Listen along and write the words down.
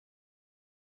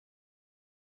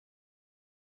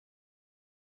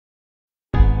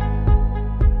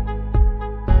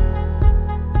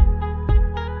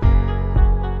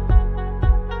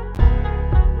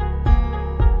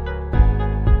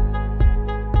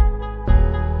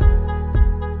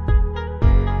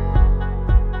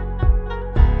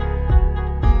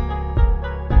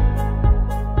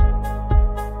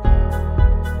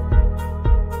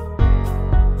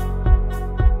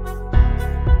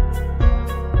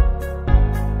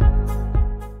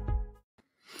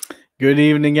Good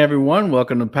evening, everyone.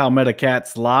 Welcome to Palmetto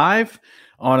Cats Live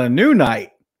on a new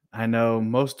night. I know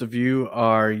most of you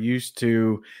are used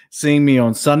to seeing me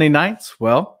on Sunday nights.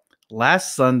 Well,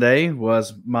 last Sunday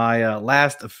was my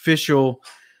last official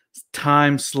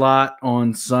time slot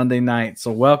on Sunday night.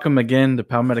 So welcome again to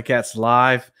Palmetto Cats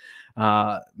Live.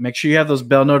 Make sure you have those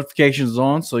bell notifications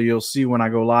on so you'll see when I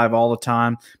go live all the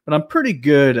time. But I'm pretty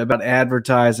good about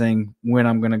advertising when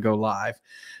I'm going to go live.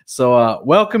 So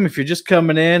welcome if you're just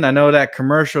coming in. I know that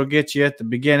commercial gets you at the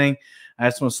beginning. I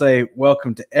just want to say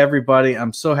welcome to everybody.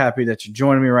 I'm so happy that you're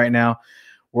joining me right now.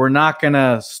 We're not going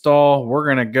to stall. We're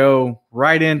going to go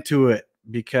right into it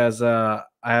because I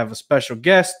have a special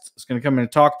guest that's going to come in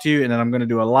and talk to you, and then I'm going to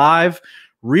do a live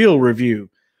real review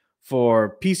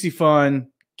for Piscifun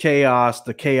Chaos,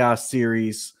 the Chaos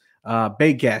series,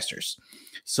 baitcasters.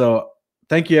 So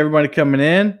thank you, everybody coming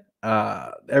in,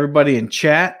 everybody in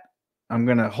chat. I'm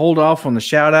going to hold off on the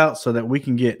shout out so that we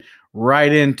can get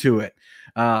right into it.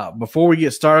 Before we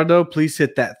get started, though, please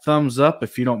hit that thumbs up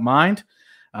if you don't mind.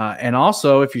 And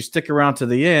also, if you stick around to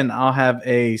the end, I'll have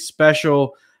a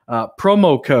special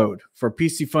promo code for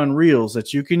Piscifun Reels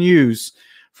that you can use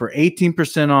for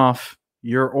 18% off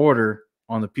your order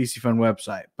on the Piscifun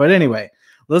website. But anyway,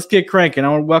 let's get cranking. I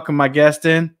want to welcome my guest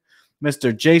in,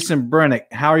 Mr. Jason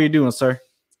Brenic. How are you doing, sir?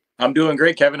 I'm doing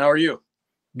great, Kevin. How are you?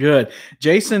 Good.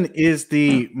 Jason is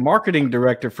the marketing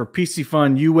director for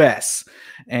Piscifun U.S.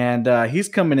 And he's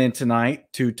coming in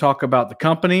tonight to talk about the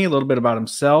company, a little bit about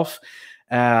himself,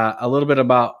 a little bit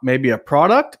about maybe a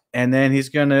product, and then he's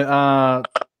going to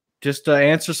just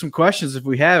answer some questions if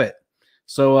we have it.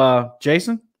 So,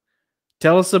 Jason,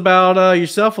 tell us about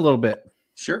yourself a little bit.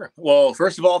 Sure. Well,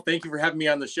 first of all, thank you for having me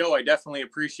on the show. I definitely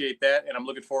appreciate that, and I'm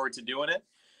looking forward to doing it.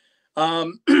 A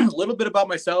little bit about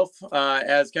myself.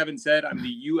 As Kevin said, I'm the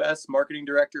U.S. marketing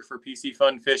director for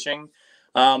Piscifun Fishing.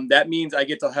 That means I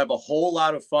get to have a whole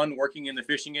lot of fun working in the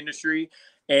fishing industry,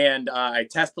 and I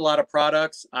test a lot of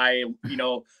products. I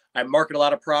market a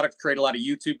lot of products, create a lot of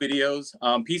YouTube videos.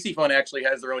 Piscifun actually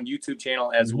has their own YouTube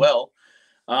channel as well.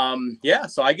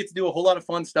 So I get to do a whole lot of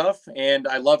fun stuff, and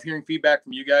I love hearing feedback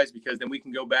from you guys because then we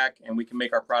can go back and we can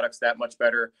make our products that much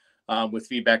better with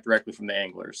feedback directly from the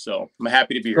anglers. So I'm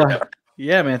happy to be here, Kevin.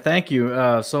 Yeah, man. Thank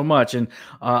you so much. And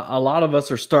a lot of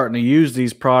us are starting to use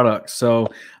these products. So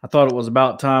I thought it was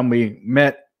about time we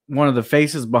met one of the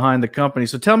faces behind the company.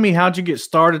 So tell me, how'd you get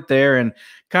started there, and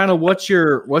kind of what's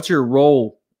your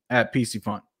role at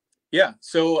Piscifun? Yeah,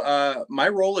 so my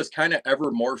role is kind of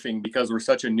ever morphing because we're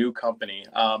such a new company.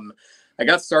 I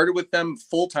got started with them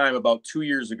full time about 2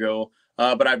 years ago,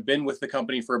 but I've been with the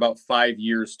company for about 5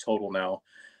 years total now.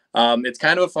 It's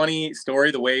kind of a funny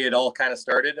story, the way it all kind of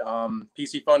started.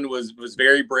 Piscifun was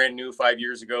very brand new 5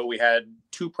 years ago. We had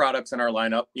 2 products in our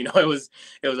lineup. You know, it was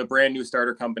a brand new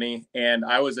starter company, and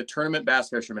I was a tournament bass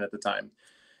fisherman at the time.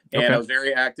 And I was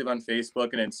very active on Facebook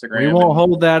and Instagram. We won't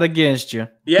hold that against you.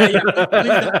 Yeah. Please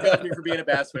don't judge me for being a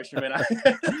bass fisherman.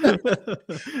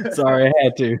 Sorry, I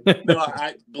had to. No,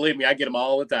 believe me, I get them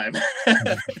all the time.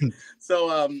 So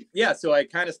I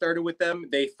kind of started with them.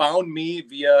 They found me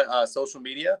via social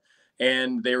media,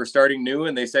 and they were starting new,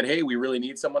 and they said, hey, we really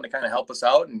need someone to kind of help us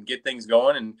out and get things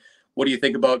going. And what do you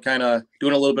think about kind of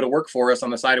doing a little bit of work for us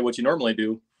on the side of what you normally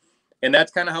do? And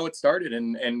that's kind of how it started.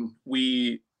 And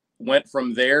we went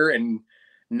from there, and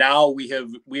now we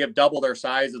have doubled our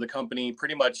size of the company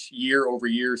pretty much year over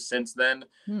year since then.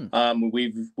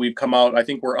 We've come out, I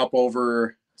think we're up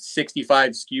over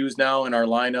 65 SKUs now in our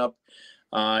lineup,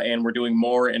 and we're doing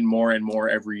more and more and more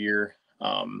every year.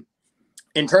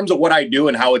 In terms of what I do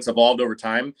and how it's evolved over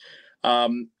time,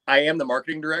 I am the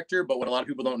marketing director, but what a lot of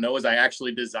people don't know is I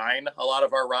actually design a lot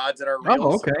of our rods and our reels.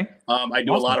 Oh, okay. I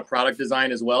do a lot of product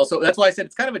design as well. So that's why I said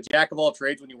it's kind of a jack of all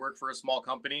trades when you work for a small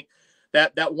company.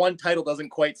 That one title doesn't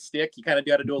quite stick. You kind of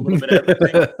got to do a little bit of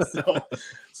everything.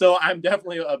 So I'm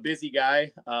definitely a busy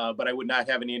guy, but I would not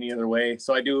have it any other way.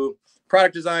 So I do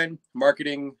product design,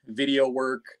 marketing, video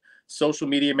work, social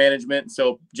media management.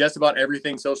 So just about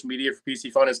everything social media for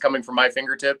Piscifun is coming from my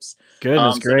fingertips.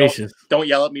 Goodness gracious. Don't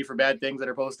yell at me for bad things that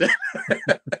are posted.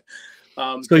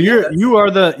 So you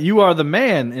are the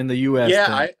man in the U.S.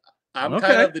 Yeah, I'm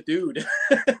kind of the dude.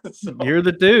 So, You're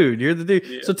the dude.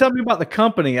 Yeah. So tell me about the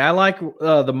company. I like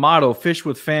the motto, Fish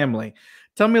with Family.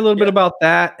 Tell me a little bit about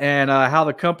that and how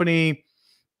the company,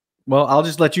 well, I'll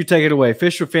just let you take it away.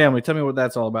 Fish with Family. Tell me what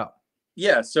that's all about.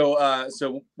 Yeah,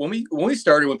 so when we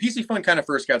started, when Piscifun kind of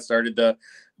first got started,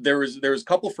 there was a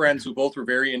couple friends who both were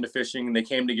very into fishing, and they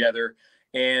came together,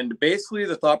 and basically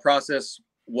the thought process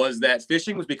was that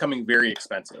fishing was becoming very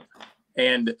expensive.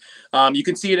 And you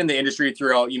can see it in the industry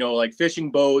throughout, like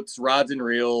fishing boats, rods and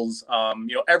reels,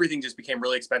 everything just became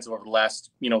really expensive over the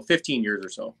last, 15 years or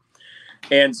so.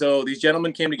 And so these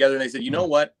gentlemen came together and they said, you know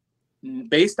what,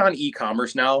 based on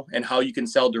e-commerce now and how you can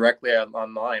sell directly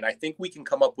online, I think we can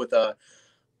come up with a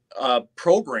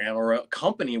program or a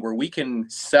company where we can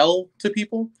sell to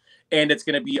people and it's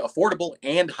going to be affordable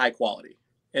and high quality.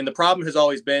 And the problem has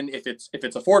always been if it's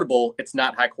affordable, it's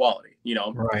not high quality,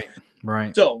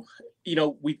 Right. So,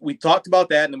 we talked about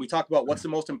that, and then we talked about what's the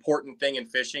most important thing in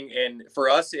fishing. And for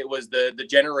us, it was the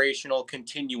generational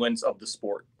continuance of the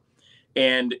sport.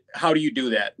 And how do you do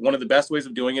that? One of the best ways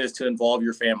of doing it is to involve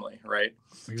your family, right?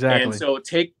 Exactly. And so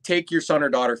take your son or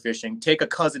daughter fishing, take a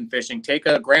cousin fishing, take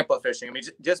a grandpa fishing. I mean,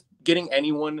 just getting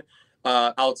anyone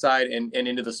outside and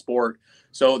into the sport.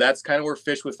 So that's kind of where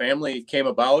Fish with Family came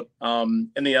about. And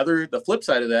the flip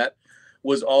side of that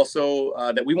was also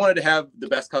that we wanted to have the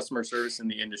best customer service in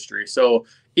the industry. So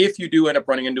if you do end up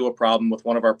running into a problem with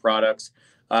one of our products,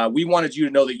 we wanted you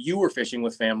to know that you were fishing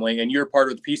with family and you're part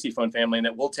of the Piscifun family, and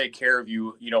that we'll take care of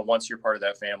you, once you're part of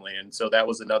that family. And so that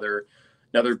was another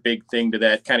big thing to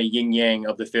that kind of yin yang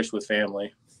of the Fish with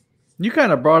Family. You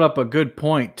kind of brought up a good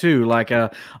point too. Like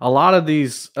a lot of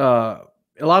these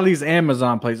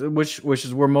Amazon places, which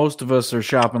is where most of us are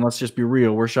shopping. Let's just be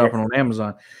real. We're shopping on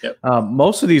Amazon. Yep.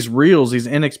 Most of these reels, these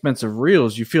inexpensive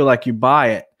reels, you feel like you buy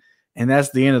it and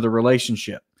that's the end of the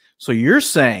relationship. So you're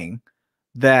saying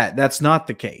that that's not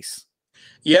the case.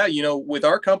 Yeah. With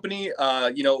our company,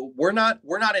 we're not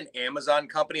an Amazon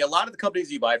company. A lot of the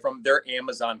companies you buy from, they're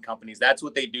Amazon companies. That's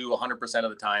what they do 100% of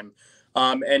the time.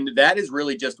 And that is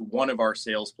really just one of our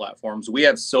sales platforms. We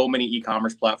have so many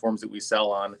e-commerce platforms that we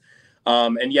sell on.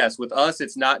 And yes, with us,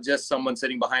 it's not just someone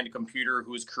sitting behind a computer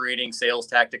who's creating sales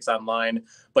tactics online,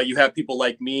 but you have people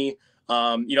like me.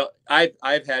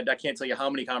 I've had, I can't tell you how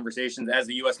many conversations as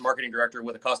the U.S. marketing director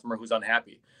with a customer who's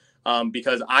unhappy.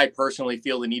 Because I personally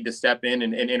feel the need to step in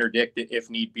and interdict it if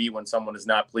need be when someone is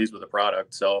not pleased with the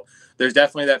product. So there's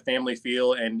definitely that family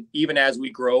feel. And even as we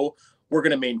grow, we're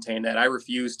going to maintain that. I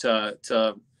refuse to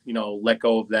let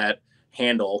go of that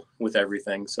handle with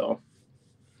everything.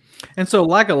 And so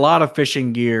like a lot of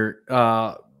fishing gear,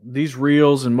 these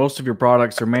reels and most of your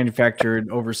products are manufactured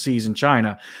overseas in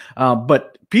China.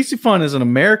 But Piscifun is an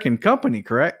American company,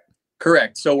 correct?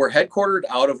 Correct. So we're headquartered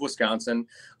out of Wisconsin.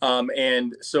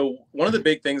 And so one of the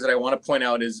big things that I want to point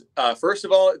out is, first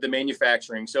of all, the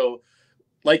manufacturing. So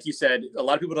like you said, a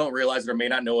lot of people don't realize it or may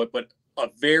not know it, but a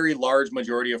very large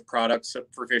majority of products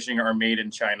for fishing are made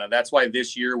in China. That's why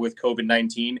this year with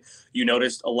COVID-19, you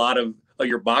noticed a lot of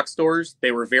your box stores,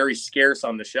 they were very scarce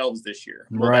on the shelves this year.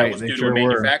 Well, right. That was due to a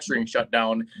manufacturing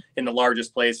shutdown in the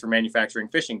largest place for manufacturing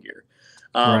fishing gear.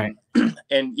 Right.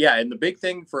 And the big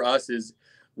thing for us is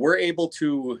we're able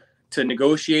to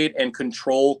negotiate and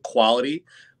control quality,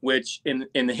 which in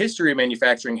the history of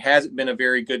manufacturing hasn't been a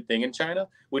very good thing in China,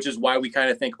 which is why we kind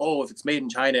of think, oh, if it's made in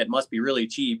China, it must be really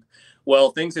cheap.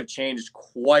 Well, things have changed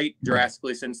quite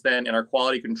drastically since then, and our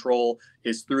quality control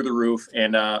is through the roof.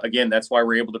 And again, that's why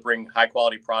we're able to bring high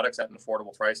quality products at an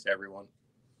affordable price to everyone.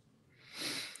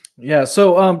 Yeah.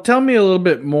 So tell me a little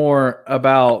bit more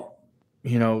about,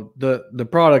 the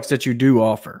products that you do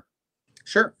offer.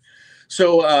 Sure.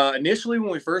 So initially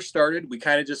when we first started, we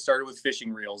kind of just started with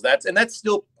fishing reels. That's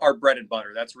still our bread and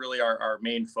butter. That's really our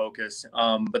main focus.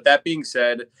 But that being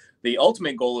said, the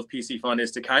ultimate goal of Piscifun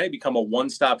is to kind of become a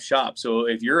one-stop shop. So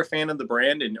if you're a fan of the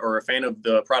brand or a fan of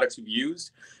the products we've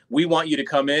used, we want you to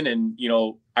come in and,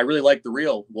 I really like the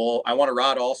reel. Well, I want a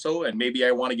rod also, and maybe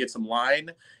I want to get some line,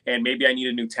 and maybe I need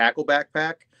a new tackle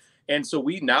backpack. And so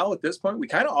we now at this point, we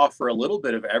kind of offer a little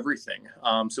bit of everything.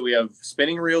 So we have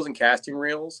spinning reels and casting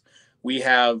reels. We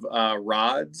have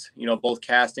rods, both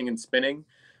casting and spinning.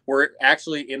 We're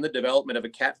actually in the development of a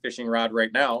catfishing rod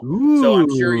right now. Ooh, so I'm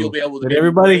sure you'll be able to. Did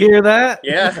everybody hear that?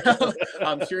 Yeah.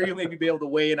 I'm sure you'll maybe be able to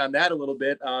weigh in on that a little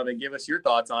bit and give us your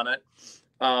thoughts on it.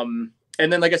 And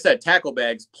then, like I said, tackle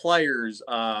bags, pliers,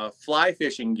 fly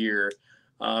fishing gear,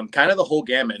 kind of the whole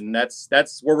gamut. And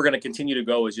that's where we're going to continue to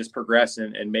go, is just progress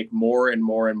and make more and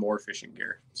more and more fishing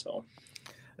gear. So.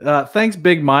 Thanks,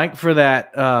 Big Mike, for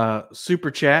that super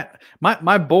chat.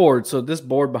 My board, so this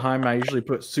board behind me, I usually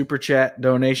put super chat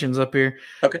donations up here,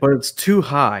 okay, but it's too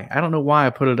high. I don't know why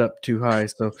I put it up too high.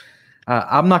 So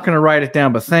I'm not going to write it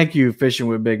down, but thank you, Fishing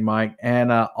with Big Mike.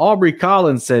 And Aubrey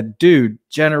Collins said, dude,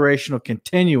 generational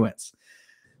continuance.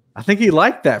 I think he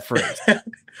liked that phrase.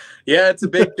 Yeah, it's a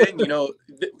big thing.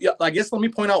 I guess let me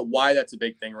point out why that's a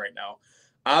big thing right now.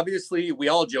 obviously we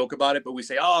all joke about it, but we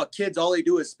say, oh, kids, all they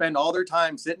do is spend all their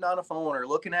time sitting on a phone or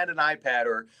looking at an iPad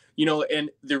or, and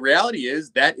the reality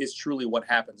is that is truly what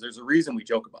happens. There's a reason we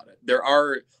joke about it. There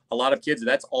are a lot of kids,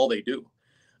 that's all they do.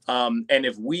 And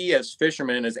if we as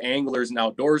fishermen, as anglers and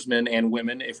outdoorsmen and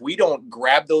women, if we don't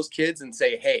grab those kids and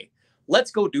say, hey,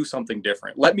 let's go do something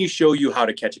different. Let me show you how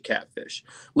to catch a catfish.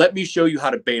 Let me show you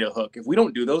how to bait a hook. If we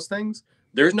don't do those things,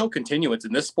 there's no continuance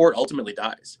and this sport ultimately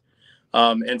dies.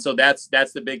 And so that's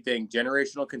the big thing.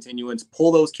 Generational continuance,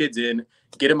 pull those kids in,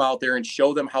 get them out there and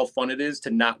show them how fun it is to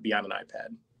not be on an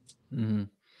iPad. Mm-hmm.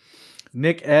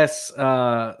 Nick S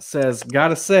says,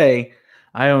 gotta say,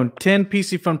 I own 10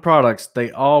 Piscifun products.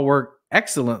 They all work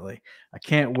excellently. I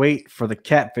can't wait for the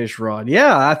catfish rod.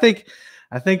 Yeah, I think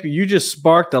you just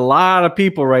sparked a lot of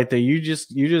people right there. You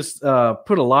just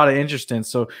put a lot of interest in.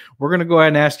 So we're going to go ahead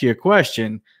and ask you a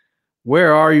question.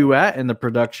 Where are you at in the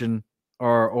production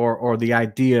or the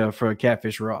idea for a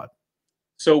catfish rod?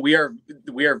 So we are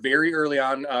very early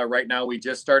on right now. We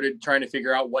just started trying to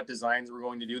figure out what designs we're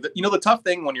going to do. The tough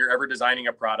thing when you're ever designing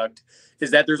a product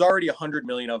is that there's already 100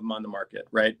 million of them on the market,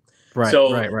 right? Right.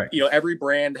 So, right. Every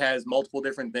brand has multiple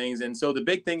different things. And so the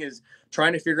big thing is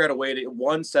trying to figure out a way to,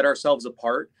 one, set ourselves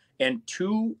apart. And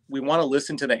two, we want to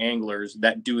listen to the anglers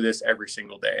that do this every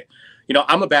single day.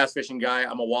 I'm a bass fishing guy.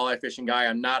 I'm a walleye fishing guy.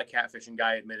 I'm not a catfishing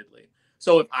guy, admittedly.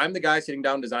 So if I'm the guy sitting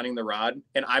down designing the rod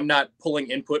and I'm not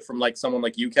pulling input from like someone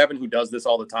like you, Kevin, who does this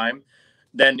all the time,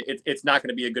 then it's not going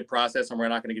to be a good process and we're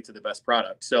not going to get to the best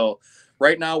product. So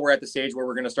right now we're at the stage where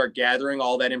we're going to start gathering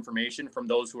all that information from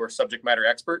those who are subject matter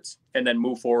experts and then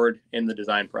move forward in the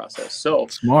desigin process. So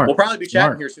Smart. We'll probably be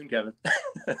chatting here soon, Kevin.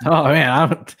 Oh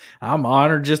man, I'm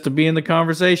honored just to be in the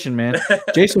conversation, man.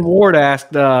 Jason Ward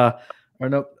asked, that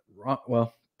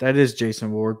is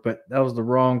Jason Ward, but that was the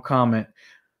wrong comment.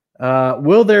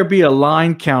 Will there be a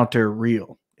line counter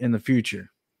reel in the future?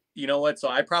 You know what? So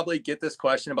I probably get this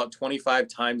question about 25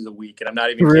 times a week, and I'm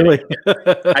not even really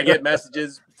kidding. I get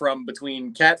messages from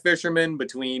between cat fishermen,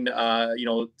 between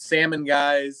salmon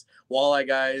guys, walleye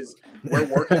guys. We're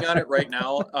working on it right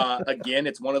now. Again,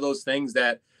 it's one of those things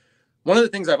that one of the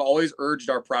things I've always urged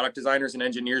our product designers and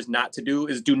engineers not to do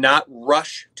is do not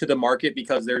rush to the market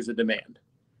because there's a demand.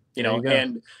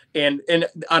 And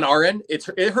on our end,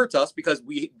 it hurts us because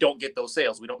we don't get those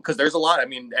sales. We don't, because there's a lot. I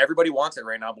mean, everybody wants it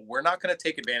right now, but we're not going to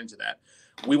take advantage of that.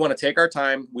 We want to take our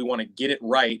time. We want to get it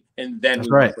right. And then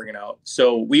want to bring it out.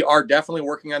 So we are definitely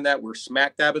working on that. We're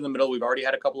smack dab in the middle. We've already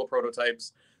had a couple of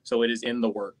prototypes. So it is in the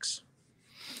works.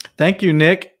 Thank you,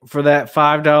 Nick, for that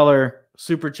 $5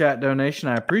 super chat donation.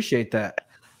 I appreciate that.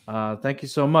 Thank you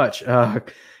so much.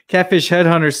 Catfish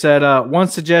Headhunter said, one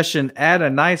suggestion, add a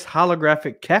nice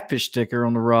holographic catfish sticker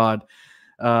on the rod.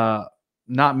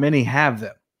 Not many have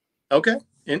them. Okay.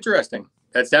 Interesting.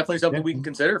 That's definitely something we can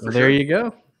consider for sure. There you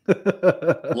go.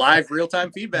 Live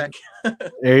real-time feedback.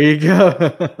 There you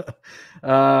go.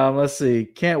 Let's see.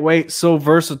 Can't wait. So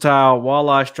versatile.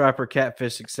 Walleye, striper,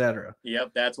 catfish, etc.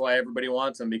 Yep. That's why everybody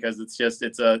wants them, because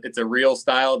it's a real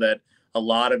style that a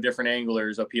lot of different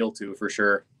anglers appeal to for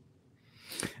sure.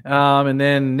 And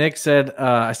then Nick said,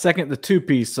 I second the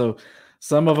two-piece. So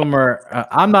some of them are,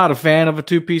 I'm not a fan of a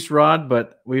two-piece rod,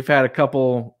 but we've had a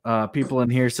couple people in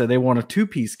here say they want a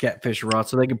two-piece catfish rod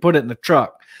so they can put it in the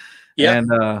truck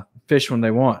and fish when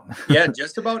they want. Yeah,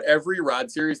 just about every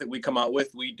rod series that we come out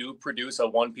with, we do produce a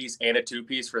one-piece and a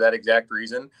two-piece for that exact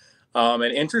reason. And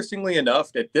interestingly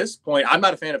enough, at this point, I'm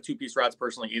not a fan of two-piece rods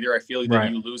personally either. I feel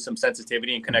that you lose some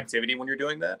sensitivity and connectivity when you're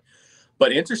doing that.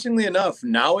 But interestingly enough,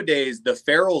 nowadays, the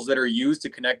ferrules that are used to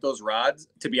connect those rods,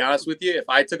 to be honest with you, if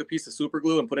I took a piece of super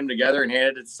glue and put them together and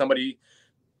handed it to somebody,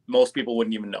 most people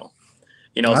wouldn't even know.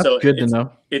 That's so good to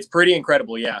know. It's pretty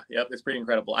incredible. Yeah. Yep. It's pretty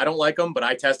incredible. I don't like them, but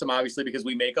I test them obviously because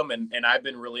we make them and I've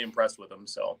been really impressed with them.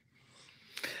 So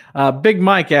Big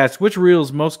Mike asks, which reel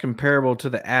is most comparable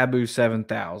to the Abu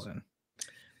 7000?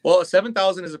 Well, a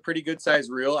 7000 is a pretty good size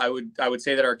reel. I would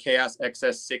say that our Chaos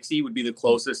XS60 would be the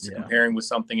closest to comparing with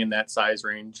something in that size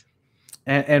range.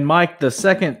 And Mike, the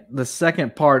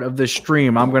second part of this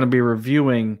stream, I'm going to be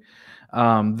reviewing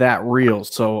that reel,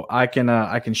 so I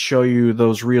can show you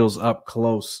those reels up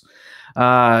close.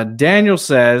 Daniel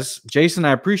says, Jason,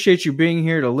 I appreciate you being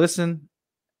here to listen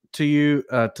to you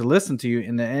and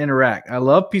to interact. I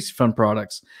love Piscifun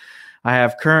products I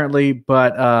have currently,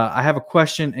 but I have a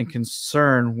question and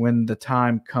concern when the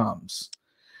time comes.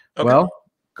 Okay. Well,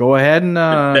 go ahead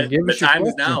and give us your question. The time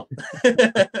is now.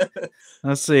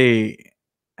 Let's see.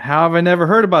 How have I never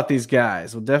heard about these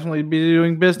guys? We'll definitely be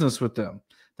doing business with them.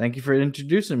 Thank you for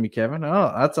introducing me, Kevin.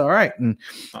 Oh, that's all right. And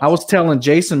I was telling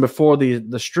Jason before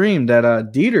the stream that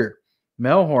Dieter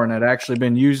Melhorn had actually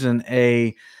been using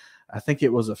a I think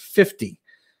it was a 50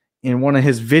 in one of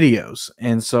his videos.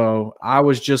 And so I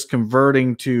was just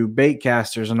converting to bait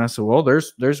casters, and I said, well,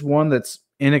 there's one that's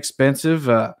inexpensive,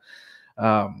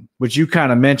 which you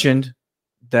kind of mentioned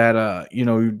that,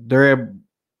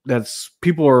 that's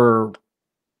people are, what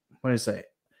do you say,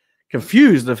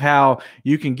 confused of how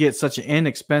you can get such an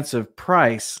inexpensive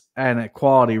price and a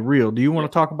quality reel. Do you want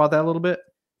to talk about that a little bit?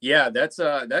 Yeah, that's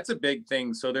a big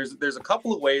thing. So there's a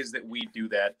couple of ways that we do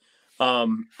that.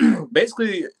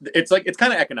 Basically, it's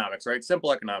kind of economics, right?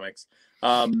 Simple economics.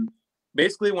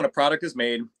 Basically, when a product is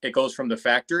made, it goes from the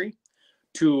factory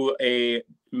to a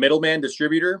middleman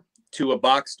distributor to a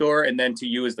box store, and then to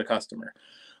you as the customer.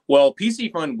 Well,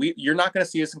 Piscifun, you're not going to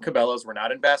see us in Cabela's. We're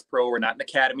not in Bass Pro. We're not in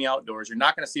Academy Outdoors. You're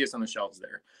not going to see us on the shelves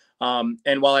there.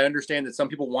 And while I understand that some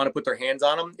people want to put their hands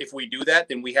on them, if we do that,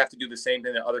 then we have to do the same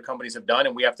thing that other companies have done,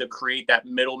 and we have to create that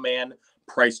middleman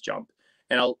price jump.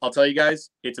 And I'll tell you guys,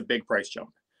 it's a big price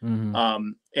jump. Mm-hmm.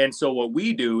 And so what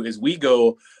we do is we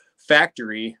go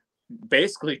factory,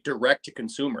 basically direct to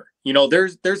consumer.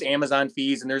 There's Amazon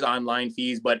fees and there's online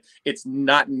fees, but it's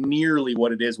not nearly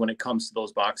what it is when it comes to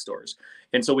those box stores.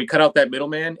 And so we cut out that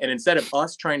middleman, and instead of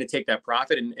us trying to take that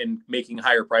profit and making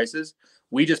higher prices,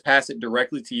 we just pass it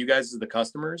directly to you guys as the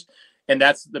customers. And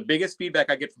that's the biggest feedback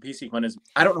I get from Piscifun is,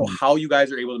 I don't know how you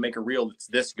guys are able to make a reel that's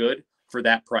this good for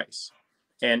that price.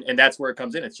 And that's where it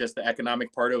comes in. It's just the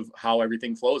economic part of how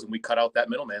everything flows, and we cut out that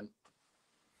middleman.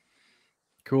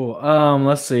 Cool.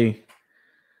 Let's see.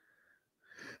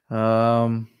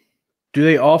 Do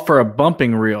they offer a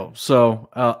bumping reel? So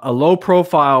a low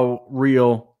profile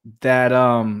reel that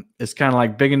is kind of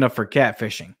like big enough for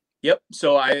catfishing. Yep.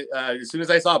 So I as soon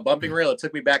as I saw a bumping reel, it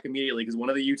took me back immediately, because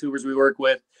one of the YouTubers we work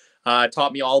with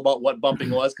taught me all about what bumping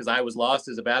was, because I was lost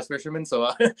as a bass fisherman.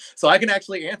 So so I can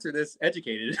actually answer this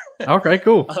educated. Okay,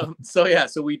 cool. So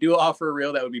we do offer a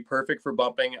reel that would be perfect for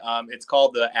bumping. It's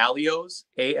called the Alijoz,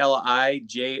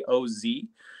 Alijoz,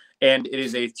 and it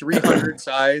is a 300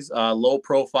 size, low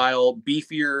profile,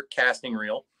 beefier casting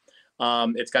reel.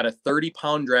 It's got a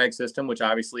 30-pound drag system, which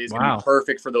obviously is going to be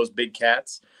perfect for those big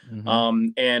cats. Mm-hmm.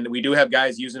 And we do have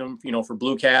guys using them, for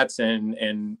blue cats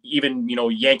and even,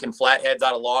 yanking flatheads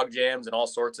out of log jams and all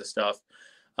sorts of stuff.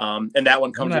 And that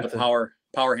one comes with a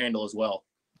power handle as well.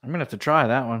 I'm going to have to try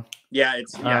that one. Yeah,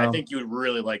 I think you would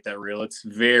really like that reel. It's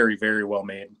very, very well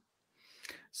made.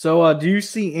 So do you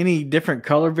see any different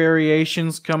color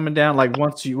variations coming down? Like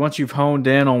once you've honed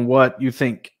in on what you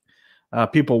think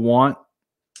people want?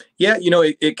 Yeah,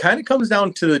 it kind of comes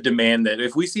down to the demand. That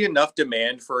if we see enough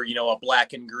demand for, a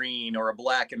black and green or a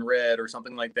black and red or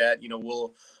something like that,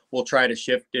 we'll try to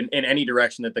shift in any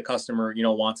direction that the customer,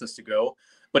 wants us to go.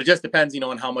 But it just depends,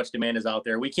 on how much demand is out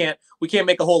there. We can't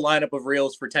make a whole lineup of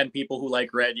reels for 10 people who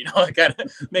like red. It kind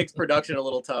of makes production a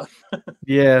little tough.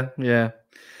 Yeah.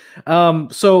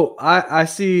 So I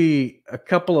see a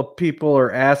couple of people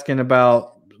are asking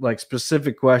about like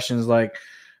specific questions, like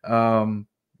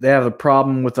they have a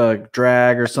problem with a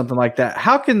drag or something like that.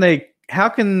 How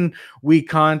can we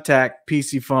contact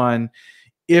Piscifun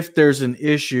if there's an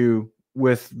issue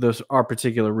with our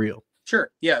particular reel?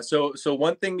 Sure. Yeah. So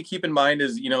one thing to keep in mind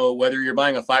is, whether you're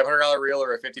buying a $500 reel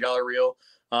or a $50 reel,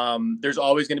 there's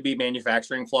always going to be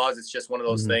manufacturing flaws. It's just one of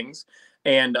those things.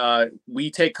 And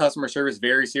we take customer service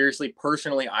very seriously.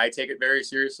 Personally, I take it very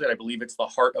seriously. I believe it's the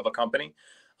heart of a company.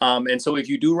 And so if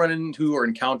you do run into or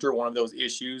encounter one of those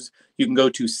issues, you can go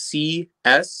to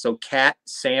CS, so Cat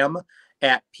Sam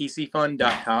at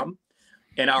piscifun.com.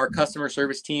 And our customer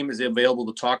service team is available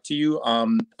to talk to you.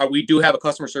 We do have a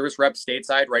customer service rep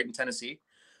stateside right in Tennessee.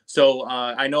 So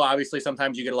I know obviously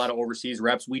sometimes you get a lot of overseas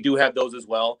reps. We do have those as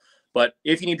well. But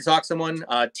if you need to talk to someone,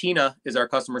 Tina is our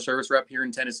customer service rep here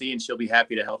in Tennessee, and she'll be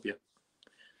happy to help you.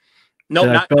 No,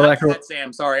 not Cat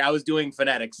Sam. Sorry, I was doing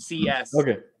phonetics. CS.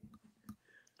 Okay.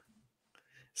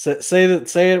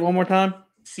 Say it one more time.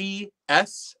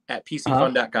 CS at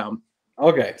piscifun.com.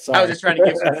 Okay. Sorry. I was just trying to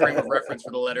give some frame of reference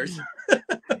for the letters.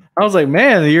 I was like,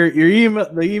 man, your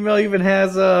email, the email even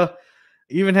has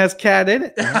cat in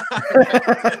it.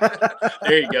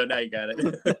 There you go. Now you got it.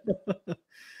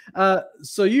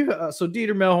 So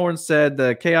Dieter Melhorn said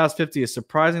the Chaos 50 is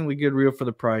surprisingly good reel for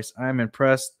the price. I am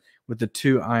impressed with the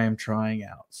two I am trying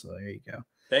out. So there you go.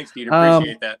 Thanks, Dieter.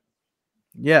 Appreciate that.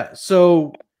 Yeah.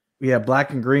 So yeah, black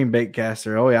and green bait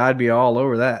caster. Oh yeah, I'd be all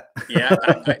over that. Yeah,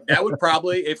 that would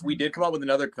probably, if we did come up with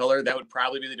another color, that would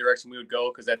probably be the direction we would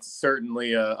go, because that's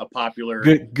certainly a popular.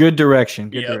 Good direction.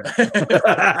 Good direction.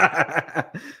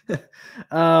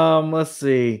 Let's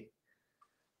see.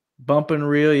 Bump and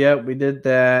reel. Yep, we did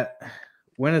that.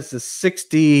 When is the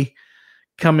 60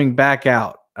 coming back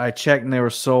out? I checked and they were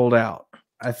sold out.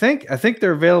 I think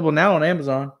they're available now on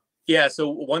Amazon. Yeah. So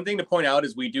one thing to point out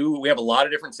is we have a lot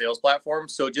of different sales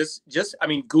platforms. So I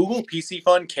mean, Google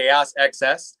Piscifun Chaos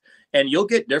XS, and you'll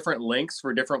get different links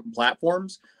for different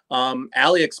platforms.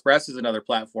 AliExpress is another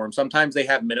platform. Sometimes they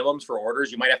have minimums for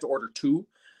orders. You might have to order two,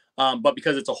 but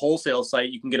because it's a wholesale site,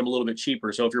 you can get them a little bit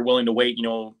cheaper. So if you're willing to wait,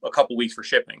 a couple weeks for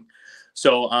shipping.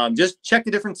 So just check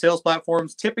the different sales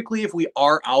platforms. Typically, if we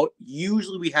are out,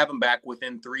 usually we have them back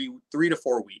within three to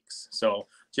 4 weeks. So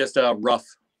just a rough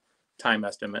time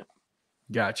estimate.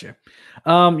 Gotcha.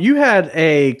 You had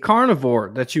a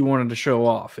carnivore that you wanted to show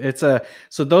off.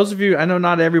 So those of you, I know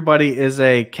not everybody is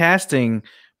a casting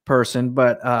person,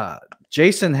 but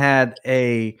Jason had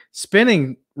a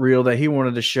spinning reel that he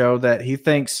wanted to show that he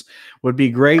thinks would be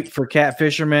great for cat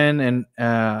fishermen,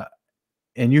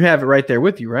 and you have it right there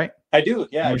with you, right? I do.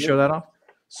 Yeah. You want to show that off?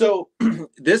 So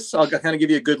I'll kind of give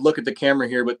you a good look at the camera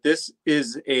here, but this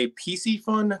is a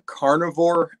Piscifun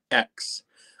Carnivore X.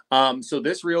 So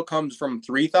this reel comes from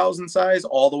 3,000 size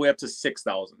all the way up to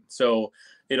 6,000. So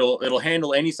it'll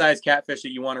handle any size catfish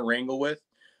that you want to wrangle with.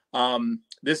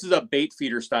 This is a bait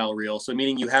feeder style reel. So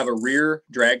meaning you have a rear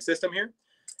drag system here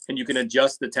and you can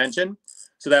adjust the tension.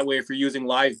 So that way, if you're using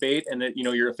live bait and that,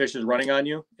 your fish is running on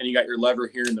you and you got your lever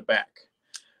here in the back.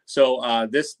 So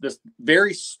this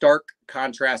very stark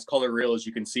contrast color reel, as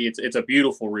you can see, it's a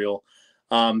beautiful reel.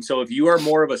 So if you are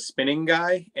more of a spinning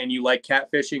guy and you like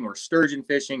catfishing or sturgeon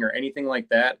fishing or anything like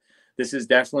that, this is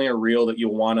definitely a reel that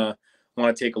you'll want to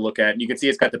take a look at. And you can see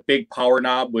it's got the big power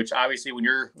knob, which obviously when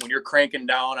you're cranking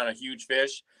down on a huge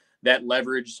fish, that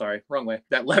leverage,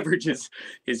 that leverage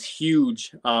is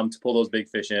huge to pull those big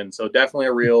fish in. So definitely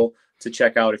a reel to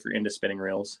check out if you're into spinning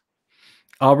reels.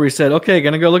 Aubrey said, okay,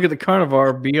 going to go look at the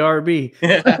carnivore, BRB.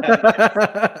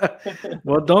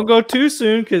 Well, don't go too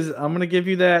soon because I'm going to give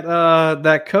you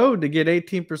that code to get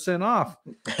 18% off.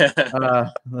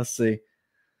 Let's see.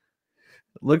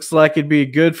 Looks like it'd be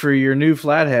good for your new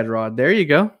flathead rod. There you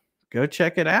go. Go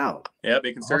check it out. Yeah,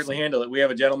 they can certainly handle it. We have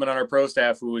a gentleman on our pro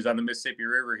staff who is on the Mississippi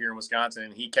River here in Wisconsin,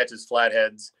 and he catches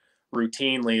flatheads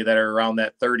routinely that are around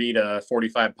that 30 to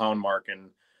 45 pound mark. And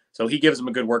so he gives them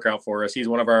a good workout for us. He's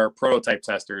one of our prototype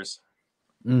testers.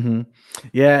 Mm-hmm.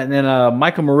 Yeah, and then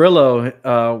Michael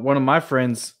Murillo, one of my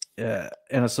friends and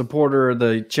a supporter of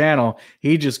the channel,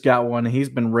 he just got one, and he's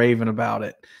been raving about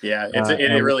it. Yeah,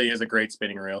 it really is a great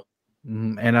spinning reel.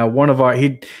 And one of our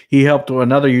he helped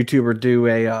another YouTuber do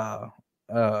a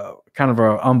kind of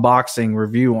a unboxing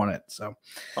review on it. So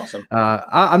awesome.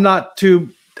 I'm not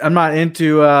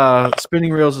into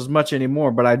spinning reels as much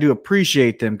anymore, but I do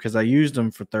appreciate them because I used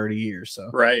them for 30 years. So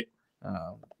right.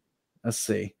 Let's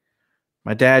see.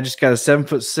 My dad just got a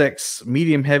 7'6"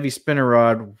 medium heavy spinner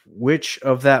rod. Which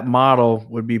of that model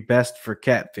would be best for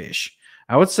catfish?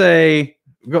 I would say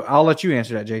I'll let you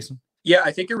answer that, Jason. Yeah,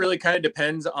 I think it really kind of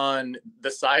depends on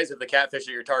the size of the catfish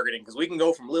that you're targeting, because we can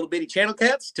go from little bitty channel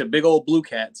cats to big old blue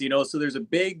cats, so there's a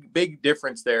big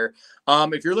difference there.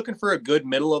 If you're looking for a good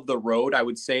middle of the road, I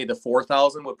would say the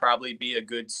 4,000 would probably be a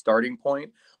good starting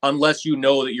point, unless you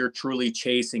know that you're truly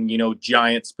chasing,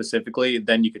 giant specifically,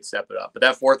 then you could step it up. But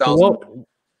that 4,000.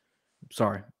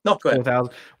 Sorry. No, go ahead.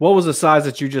 4,000. What was the size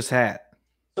that you just had?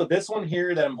 So this one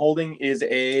here that I'm holding is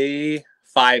a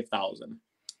 5,000.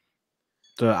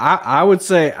 So I would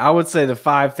say the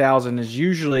 5,000 is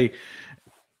usually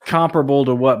comparable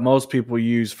to what most people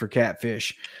use for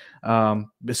catfish.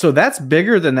 So that's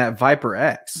bigger than that Viper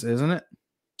X, isn't it?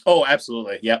 Oh,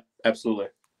 absolutely. Yep, absolutely.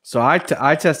 So I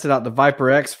tested out the Viper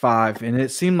X5, and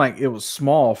it seemed like it was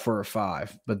small for a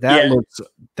 5, but that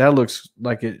looks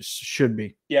like it should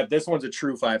be. Yeah, this one's a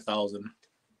true 5,000.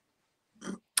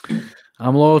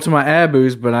 I'm loyal to my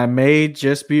Abus, but I may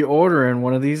just be ordering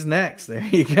one of these next. There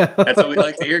you go. That's what we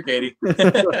like to hear, Katie.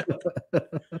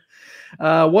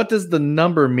 What does the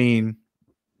number mean?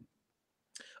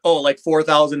 Oh, like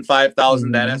 4,000,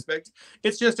 5,000, that aspect.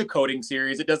 It's just a coding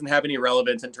series. It doesn't have any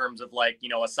relevance in terms of like,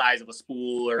 a size of a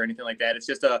spool or anything like that. It's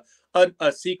just a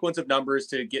sequence of numbers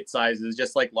to get sizes,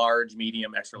 just like large,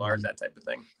 medium, extra large, that type of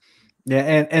thing.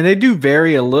 Yeah, and they do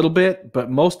vary a little bit,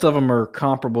 but most of them are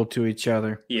comparable to each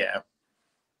other. Yeah.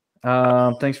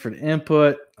 Thanks for the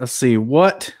input. Let's see.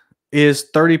 What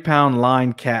is 30-pound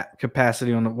line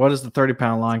capacity on what is the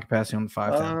 30-pound line capacity on the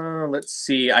 5,000? Let's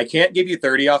see. I can't give you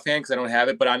 30 offhand because I don't have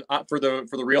it, but for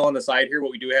the reel on the side here,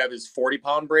 what we do have is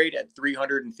 40-pound braid at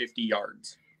 350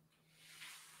 yards.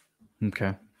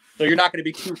 Okay. So you're not going to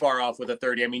be too far off with a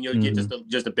 30. I mean, you'll get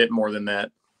just a bit more than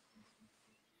that.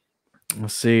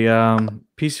 Let's see.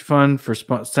 Piscifun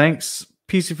thanks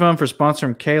Piscifun for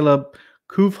sponsoring Caleb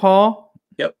Koofhall.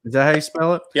 Yep. Is that how you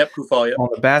spell it? Yep, Koofhall, yep. On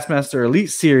the Bassmaster Elite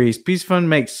Series, Piscifun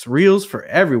makes reels for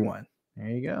everyone. There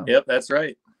you go. Yep, that's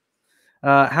right.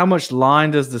 How much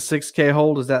line does the 6K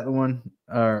hold? Is that the one?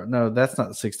 No, that's not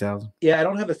the 6,000. Yeah, I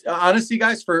don't have honestly,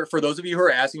 guys, for those of you who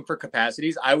are asking for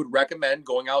capacities, I would recommend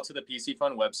going out to the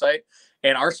Piscifun website,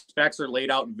 and our specs are laid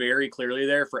out very clearly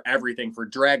there for everything, for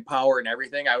drag power and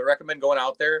everything. I would recommend going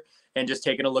out there and just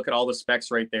taking a look at all the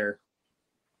specs right there.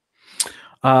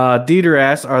 Dieter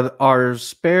asks, are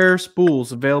spare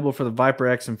spools available for the Viper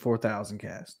X and 4000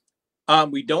 cast?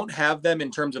 We don't have them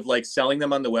in terms of like selling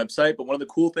them on the website, but one of the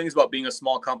cool things about being a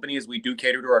small company is we do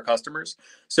cater to our customers.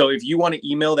 So if you want to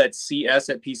email that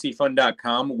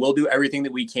cs@piscifun.com, we'll do everything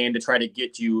that we can to try to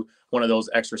get you one of those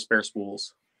extra spare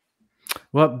spools.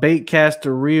 What bait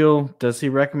caster reel does he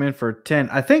recommend for 10?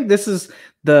 I think this is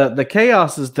the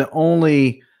Chaos is the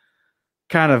only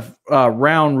kind of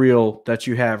round reel that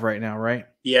you have right now, right?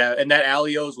 Yeah, and that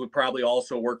Alios would probably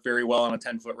also work very well on a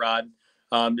 10-foot rod.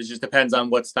 It just depends on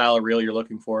what style of reel you're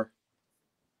looking for.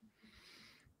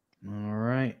 All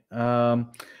right.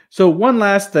 So one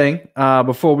last thing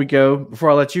before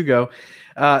I let you go.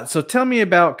 So tell me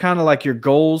about kind of like your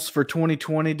goals for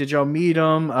 2020. Did y'all meet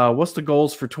them? What's the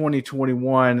goals for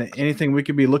 2021? Anything we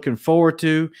could be looking forward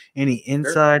to? Any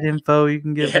inside info you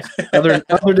can give us other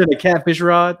than a catfish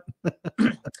rod?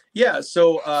 Yeah.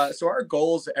 So our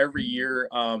goals every year,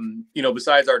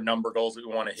 besides our number goals that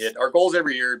we want to hit, our goals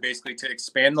every year are basically to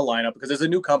expand the lineup, because as a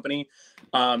new company,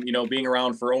 being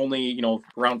around for only,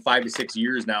 around 5 to 6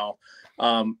 years now,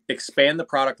 expand the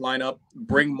product lineup,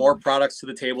 bring more products to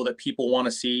the table that people want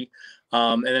to see.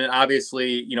 And then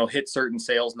obviously, hit certain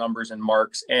sales numbers and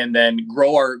marks, and then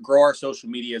grow our social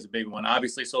media is a big one.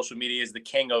 Obviously, social media is the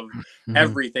king of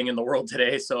everything in the world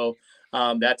today. So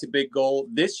that's a big goal.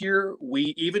 This year,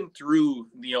 we, even through,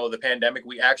 the pandemic,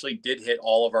 we actually did hit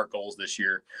all of our goals this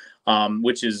year,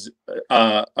 which is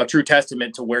a true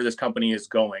testament to where this company is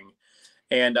going.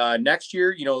 And next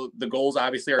year, the goals,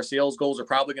 obviously our sales goals are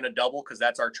probably going to double, because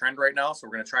that's our trend right now. So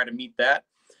we're going to try to meet that.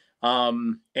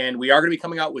 And we are going to be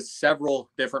coming out with several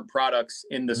different products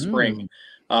in the spring.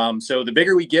 So the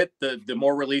bigger we get, the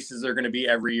more releases are going to be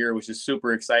every year, which is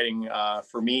super exciting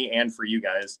for me and for you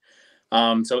guys.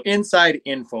 So inside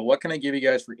info, what can I give you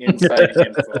guys for inside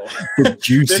info? The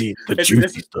juicy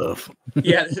stuff.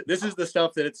 Yeah, this is the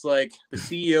stuff that it's like the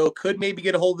CEO could maybe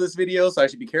get a hold of this video, so I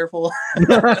should be careful.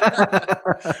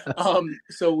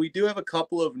 So we do have a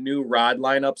couple of new rod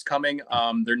lineups coming.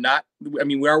 They're not,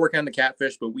 we are working on the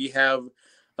catfish, but we have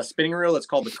a spinning reel that's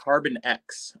called the Carbon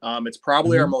X. It's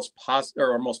probably our most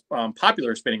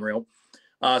popular spinning reel.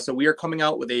 So we are coming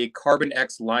out with a Carbon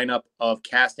X lineup of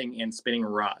casting and spinning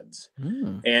rods,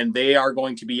 and they are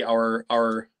going to be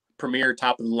our premier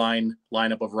top of the line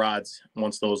lineup of rods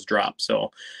once those drop.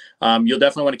 So you'll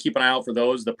definitely want to keep an eye out for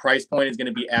those. The price point is going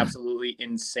to be absolutely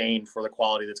insane for the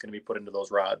quality that's going to be put into those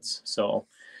rods. So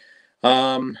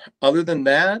other than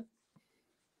that,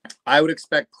 I would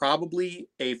expect probably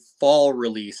a fall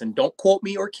release, and don't quote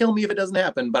me or kill me if it doesn't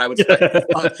happen, but I would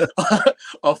expect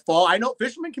a fall. I know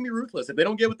fishermen can be ruthless. If they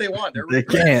don't get what they want, they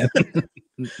can.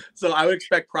 So I would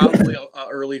expect probably a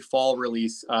early fall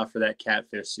release for that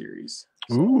catfish series.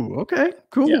 So, ooh, okay,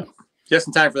 cool. Yeah, just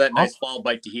in time for that nice fall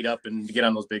bite to heat up and to get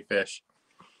on those big fish.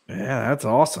 Yeah, that's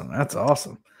awesome. That's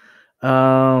awesome.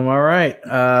 All right.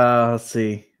 Let's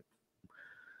see.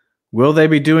 Will they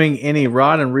be doing any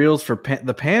rod and reels for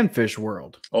the panfish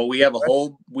world? Oh, we have a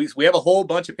whole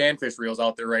bunch of panfish reels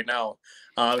out there right now.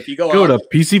 If you go to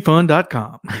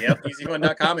piscifun.com. Yep,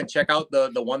 piscifun.com, and check out the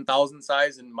 1000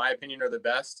 size. In my opinion, are the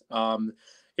best.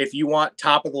 If you want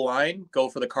top of the line, go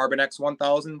for the Carbon X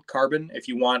 1000 Carbon. If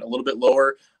you want a little bit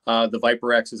lower, the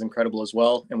Viper X is incredible as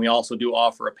well. And we also do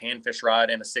offer a panfish rod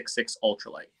and a 6.6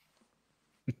 ultralight.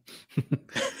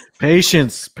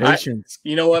 Patience.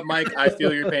 You know what, Mike? I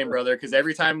feel your pain, brother, because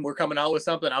every time we're coming out with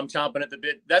something, I'm chomping at the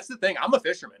bit. That's the thing. I'm a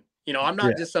fisherman. I'm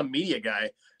not just some media guy.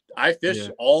 I fish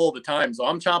all the time, so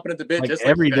I'm chomping at the bit just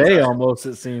every day almost,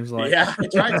 it seems like. Yeah, I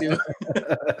try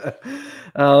to.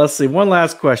 Let's see. One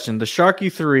last question. The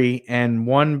Sharky 3 and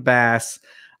one bass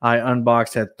I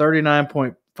unboxed had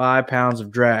 39.5 pounds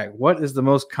of drag. What is the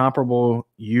most comparable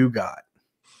you got?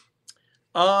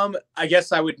 I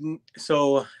guess I would.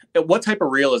 So, what type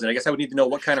of reel is it? I guess I would need to know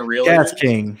what kind of reel.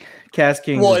 Casting.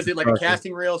 Well, is it like a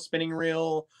casting reel, spinning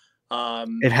reel?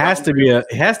 It has to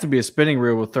be a spinning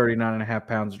reel with 39.5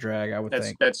 pounds of drag. I would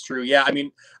think that's true. Yeah,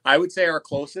 I would say our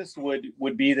closest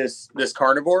would be this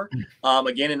carnivore.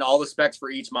 Again, and all the specs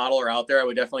for each model are out there. I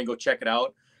would definitely go check it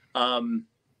out.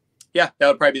 Yeah, that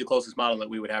would probably be the closest model that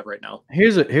we would have right now.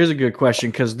 Here's a good question,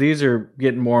 because these are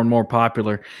getting more and more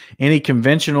popular. Any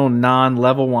conventional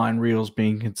non-level wine reels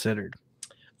being considered?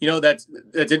 That's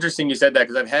interesting you said that,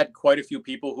 because I've had quite a few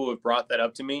people who have brought that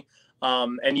up to me.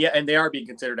 And they are being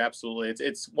considered. Absolutely.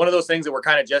 It's one of those things that we're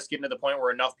kind of just getting to the point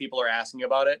where enough people are asking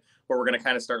about it, where we're going to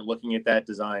kind of start looking at that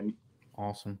design.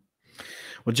 Awesome.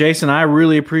 Well, Jason, I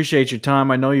really appreciate your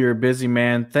time. I know you're a busy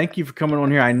man. Thank you for coming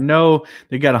on here. I know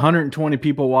they got 120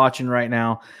 people watching right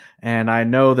now, and I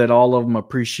know that all of them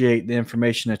appreciate the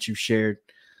information that you've shared.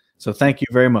 So thank you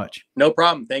very much. No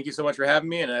problem. Thank you so much for having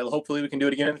me, and hopefully we can do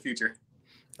it again in the future.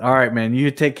 All right, man. You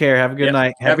take care. Have a good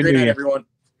night. Have a great night, everyone.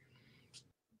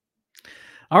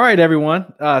 All right,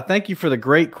 everyone. Thank you for the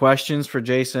great questions for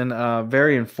Jason.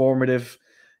 Very informative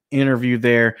interview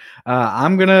there.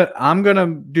 I'm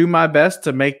gonna do my best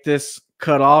to make this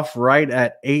cut off right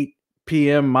at 8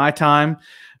 p.m. my time,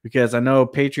 because I know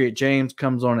Patriot James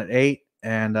comes on at 8,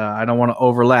 and I don't want to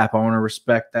overlap. I want to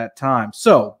respect that time.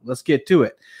 So let's get to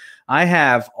it. I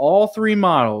have all 3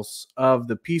 models of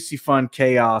the Piscifun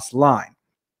Chaos line.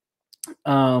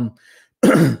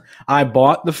 I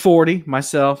bought the 40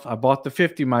 myself. I bought the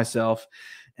 50 myself.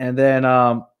 And then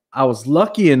I was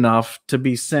lucky enough to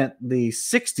be sent the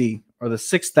 60 or the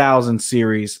 6000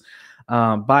 series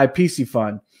by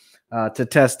Piscifun to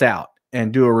test out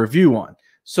and do a review on.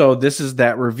 So this is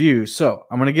that review. So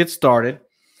I'm going to get started.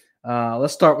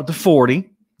 Let's start with the 40.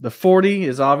 The 40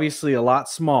 is obviously a lot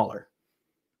smaller.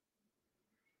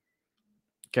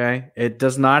 Okay. It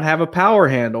does not have a power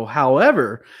handle.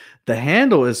 However, the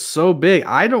handle is so big.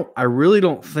 I really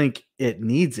don't think it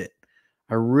needs it.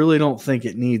 I really don't think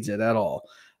it needs it at all.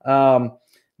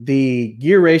 The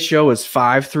gear ratio is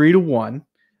 5:3 to 1.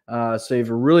 So you have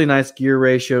a really nice gear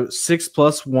ratio,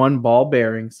 6+1 ball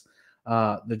bearings.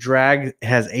 The drag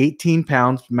has 18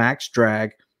 pounds max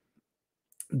drag.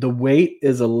 The weight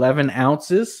is 11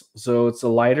 ounces, so it's a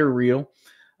lighter reel.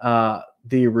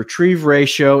 The retrieve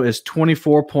ratio is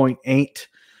 24.8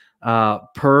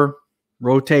 per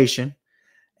rotation,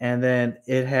 and then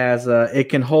it has it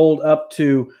can hold up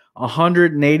to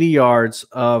 180 yards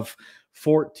of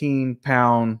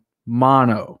 14-pound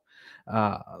mono.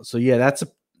 So yeah,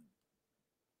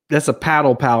 that's a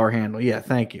paddle power handle. Yeah,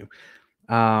 thank you.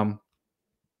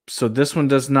 So this one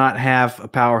does not have a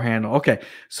power handle. Okay,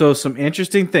 so some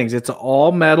interesting things. It's an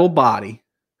all metal body.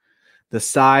 The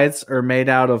sides are made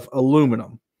out of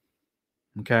aluminum.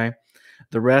 Okay.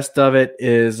 The rest of it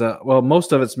is,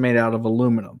 most of it's made out of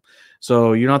aluminum.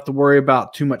 So you don't have to worry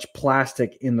about too much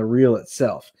plastic in the reel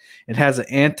itself. It has an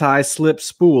anti-slip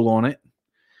spool on it.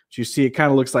 You see, it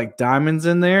kind of looks like diamonds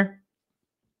in there.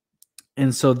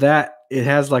 And so that it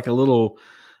has like a little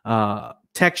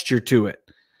texture to it.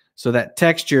 So that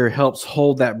texture helps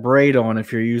hold that braid on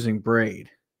if you're using braid.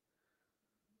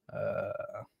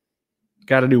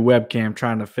 Got a new webcam,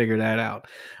 trying to figure that out.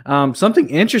 Something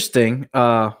interesting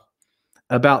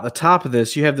about the top of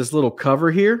this, you have this little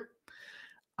cover here.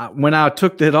 When I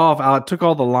took it off, I took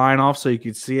all the line off so you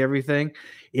could see everything.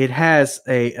 It has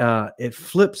it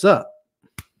flips up.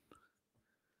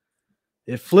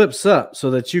 It flips up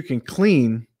so that you can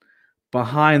clean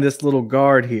behind this little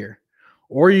guard here.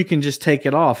 Or you can just take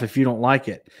it off if you don't like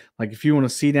it. Like if you want to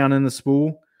see down in the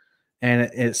spool, and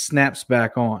it snaps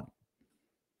back on.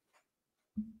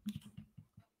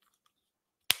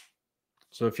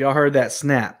 So if y'all heard that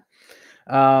snap.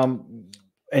 A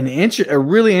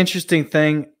really interesting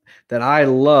thing that I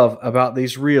love about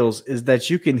these reels is that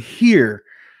you can hear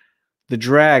the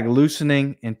drag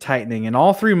loosening and tightening, and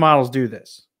all 3 models do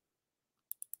this.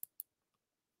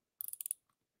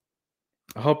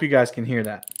 I hope you guys can hear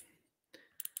that.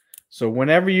 So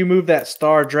whenever you move that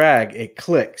star drag, it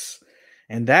clicks.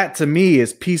 And that to me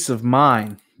is peace of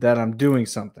mind that I'm doing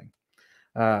something.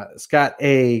 It's got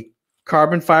a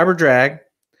carbon fiber drag.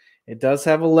 It does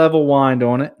have a level wind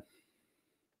on it.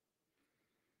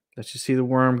 Let you see the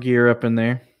worm gear up in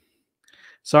there.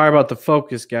 Sorry about the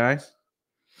focus, guys.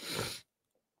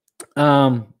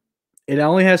 It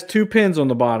only has 2 pins on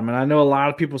the bottom, and I know a lot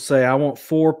of people say I want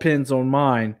 4 pins on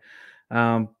mine.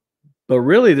 But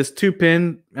really, this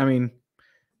 2-pin, I mean,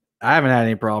 I haven't had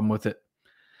any problem with it.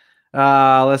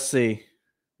 Let's see.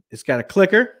 It's got a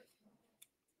clicker.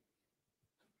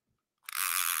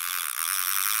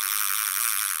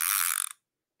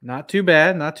 Not too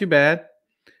bad. Not too bad.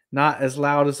 Not as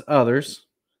loud as others.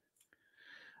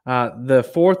 The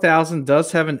 4000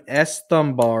 does have an S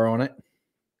thumb bar on it.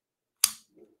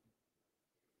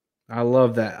 I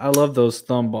love that. I love those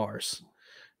thumb bars.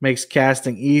 Makes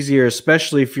casting easier,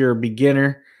 especially if you're a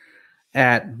beginner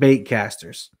at bait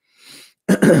casters.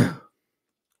 It's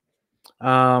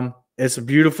a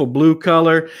beautiful blue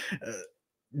color.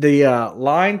 The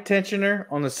line tensioner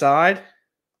on the side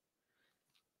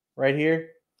right here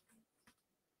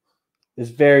is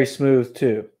very smooth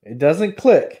too. It doesn't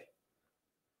click,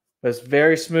 but it's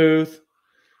very smooth.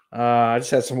 I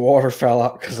just had some water fell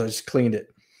out because I just cleaned it.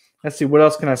 Let's see, what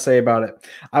else can I say about it?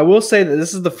 I will say that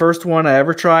this is the first one I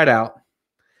ever tried out.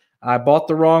 I bought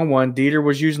the wrong one. Dieter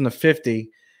was using the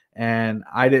 50, and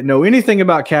I didn't know anything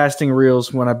about casting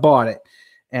reels when I bought it,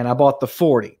 and I bought the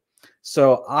 40.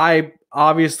 So I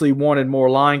obviously wanted more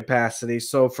line capacity.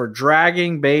 So for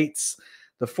dragging baits,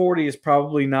 the 40 is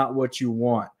probably not what you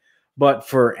want. But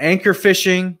for anchor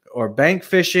fishing or bank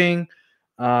fishing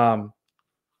or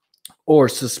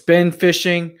suspend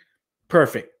fishing,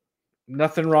 perfect.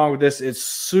 Nothing wrong with this. It's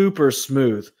super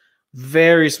smooth,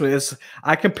 very smooth.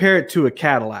 I compare it to a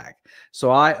Cadillac.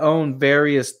 So I own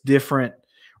various different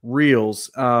reels,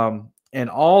 and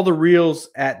all the reels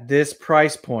at this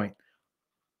price point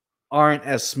aren't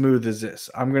as smooth as this.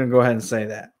 I'm going to go ahead and say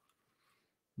that.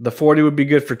 The 40 would be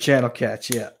good for channel catch,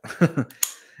 yeah.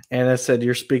 And I said,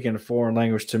 you're speaking a foreign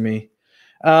language to me.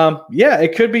 Yeah,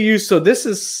 it could be used. So this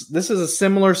is a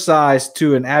similar size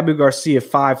to an Abu Garcia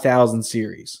 5000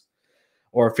 series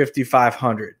or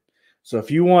 5500. So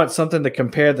if you want something to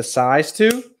compare the size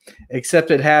to, except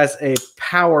it has a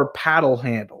power paddle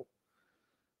handle.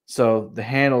 So the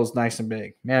handle is nice and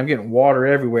big. Man, I'm getting water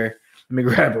everywhere. Let me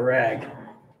grab a rag.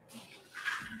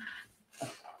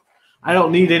 I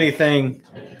don't need anything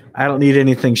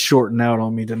shorting out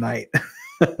on me tonight.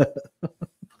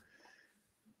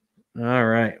 All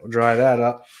right, we'll dry that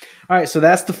up. All right, so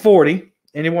that's the 40.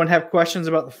 Anyone have questions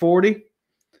about the 40?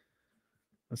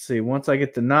 Let's see. Once I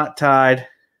get the knot tied,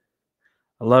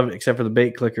 I love it, except for the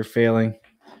bait clicker failing.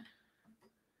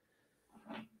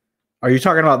 Are you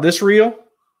talking about this reel?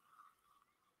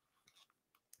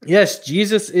 Yes,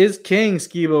 Jesus is King,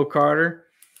 Skibo Carter.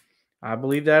 I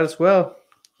believe that as well.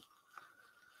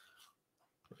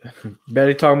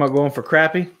 Betty talking about going for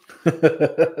crappie.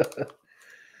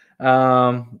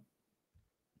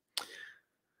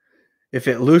 If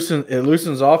it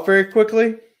loosens off very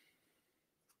quickly.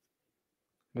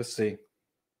 Let's see.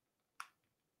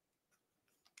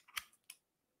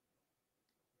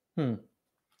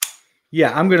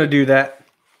 Yeah, I'm going to do that.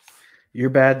 You're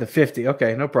bad, the 50.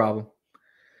 Okay, no problem.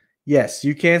 Yes,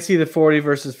 you can see the 40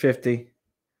 versus 50.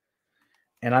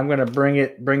 And I'm going to bring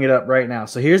it up right now.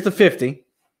 So here's the 50.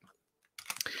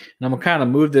 And I'm going to kind of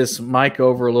move this mic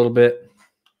over a little bit.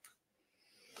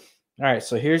 All right,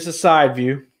 so here's the side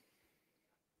view.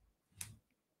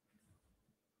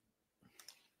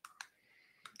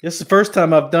 This is the first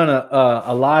time I've done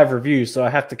a live review, so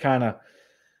I have to kind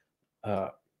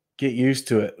of get used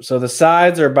to it. So the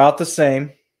sides are about the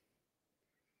same.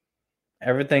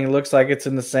 Everything looks like it's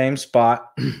in the same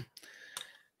spot.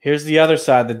 Here's the other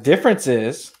side. The difference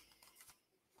is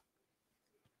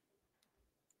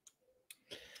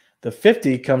the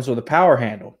 50 comes with a power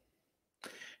handle.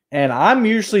 And I'm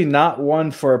usually not one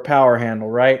for a power handle,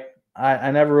 right? I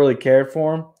never really cared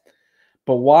for them.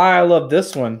 But why I love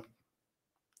this one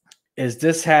is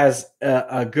this has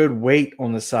a good weight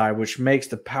on the side, which makes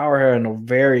the power handle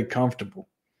very comfortable.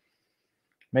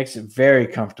 Makes it very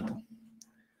comfortable.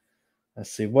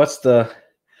 Let's see. What's the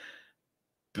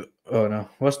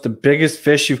biggest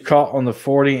fish you've caught on the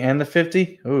 40 and the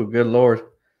 50? Oh, good Lord.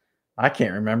 I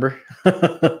can't remember.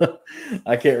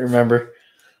 I can't remember.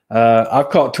 I've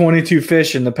caught 22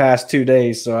 fish in the past 2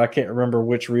 days, so I can't remember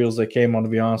which reels they came on, to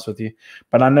be honest with you.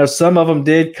 But I know some of them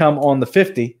did come on the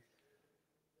 50.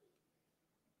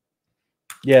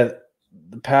 Yeah,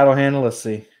 the paddle handle, let's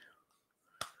see.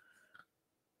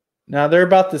 Now, they're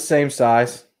about the same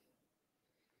size.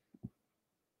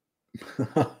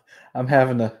 I'm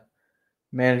having to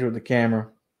manage with the camera.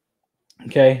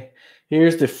 Okay,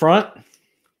 here's the front.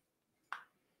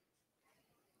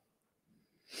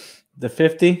 The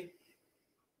 50.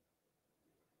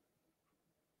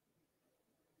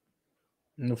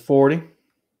 And the 40.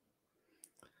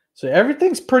 So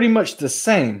everything's pretty much the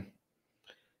same,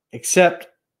 except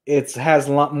it has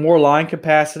a lot more line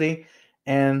capacity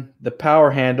and the power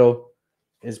handle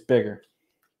is bigger.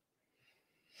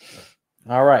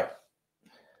 All right.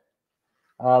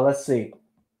 Let's see.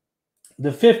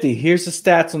 The 50. Here's the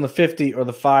stats on the 50 or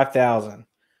the 5000.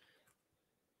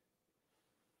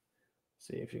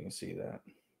 See if you can see that.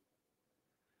 I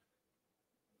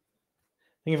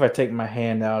think if I take my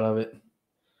hand out of it.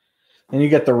 And you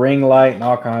get the ring light and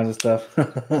all kinds of stuff.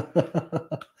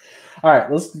 All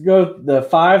right, let's go the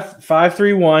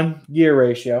 5-3-1 gear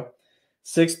ratio.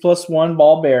 6+1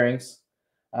 ball bearings.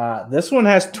 This one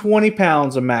has 20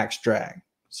 pounds of max drag.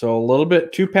 So a little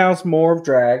bit, 2 pounds more of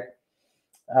drag.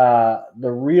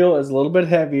 The reel is a little bit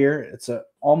heavier. It's a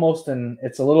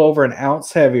little over an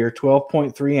ounce heavier,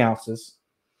 12.3 ounces.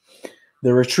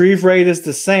 The retrieve rate is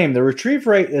the same. The retrieve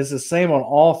rate is the same on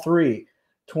all three,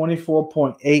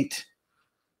 24.8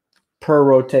 per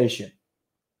rotation.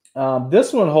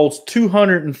 This one holds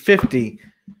 250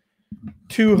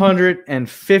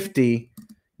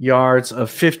 yards of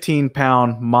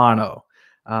 15-pound mono.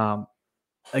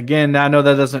 Again, I know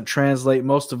that doesn't translate.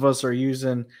 Most of us are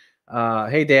using,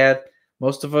 hey, Dad,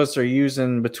 most of us are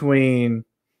using between,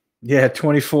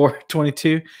 24,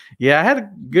 22. Yeah, I had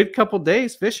a good couple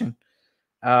days fishing.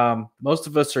 Most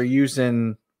of us are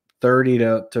using 30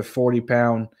 to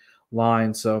 40-pound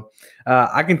line. So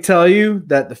I can tell you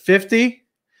that the 50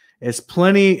 has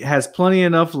plenty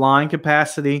enough line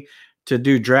capacity to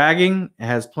do dragging. It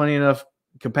has plenty enough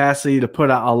capacity to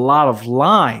put out a lot of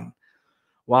line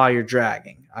while you're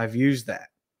dragging. I've used that.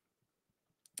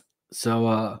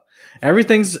 So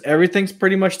everything's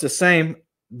pretty much the same.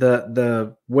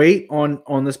 The weight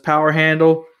on this power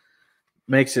handle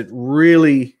makes it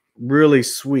really, really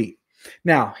sweet.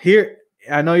 Now, here,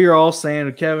 I know you're all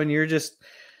saying, Kevin, you're just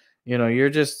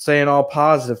saying all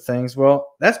positive things.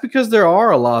 Well, that's because there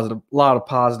are a lot of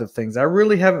positive things. I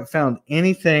really haven't found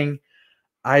anything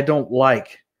I don't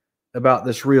like about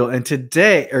this reel. And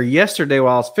yesterday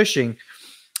while I was fishing,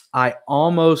 I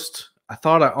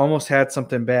thought I almost had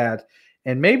something bad.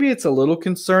 And maybe it's a little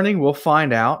concerning. We'll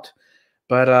find out.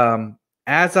 But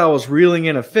as I was reeling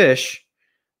in a fish,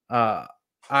 I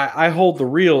hold the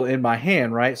reel in my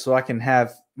hand, right? So I can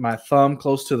have my thumb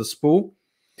close to the spool.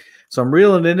 So I'm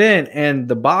reeling it in, and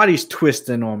the body's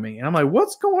twisting on me. And I'm like,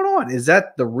 what's going on? Is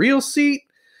that the reel seat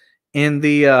on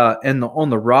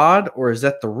the rod, or is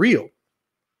that the reel?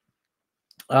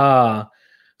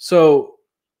 So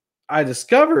I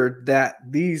discovered that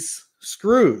these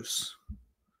screws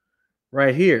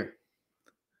right here,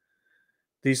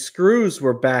 these screws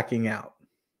were backing out.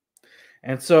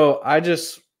 And so I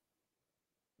just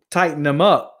tighten them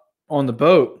up on the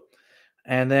boat,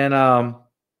 and then I'm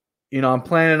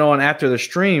planning on, after the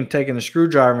stream, taking the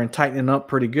screwdriver and tightening up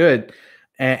pretty good,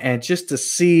 and just to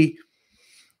see,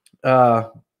 can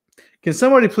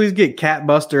somebody please get Cat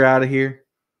Buster out of here?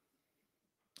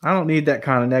 I don't need that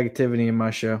kind of negativity in my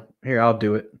show. Here, I'll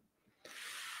do it.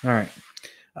 All right.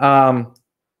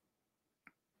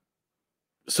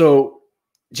 So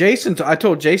I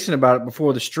told Jason about it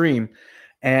before the stream,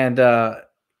 and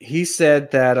he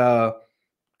said that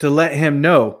to let him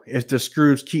know if the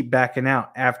screws keep backing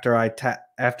out after I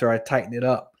tighten it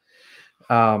up.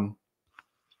 And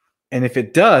if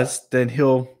it does, then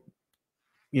he'll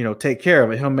take care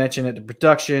of it. He'll mention it to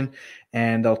production,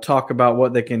 and they'll talk about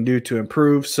what they can do to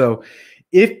improve. So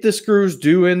if the screws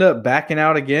do end up backing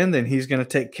out again, then he's going to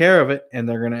take care of it, and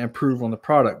they're going to improve on the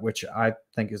product, which I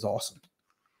think is awesome.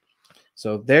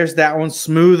 So there's that one.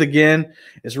 Smooth again.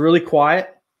 It's really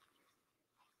quiet.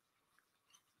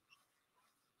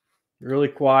 Really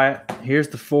quiet. Here's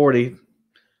the 40.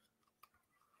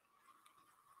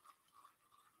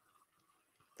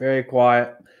 Very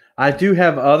quiet. I do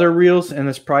have other reels in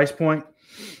this price point.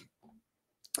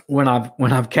 When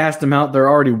I've cast them out, they're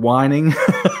already whining.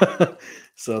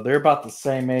 So they're about the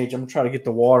same age. I'm going to try to get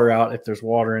the water out if there's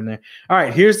water in there. All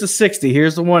right, here's the 60.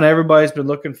 Here's the one everybody's been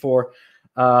looking for.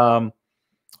 I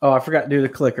forgot to do the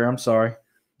clicker. I'm sorry.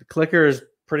 The clicker is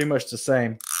pretty much the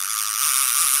same.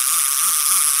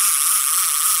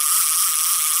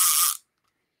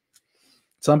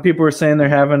 Some people are saying they're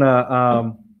having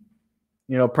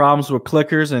problems with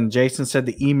clickers, and Jason said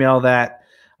to email that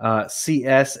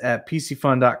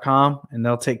cs@piscifun.com, and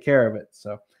they'll take care of it.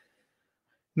 So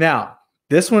now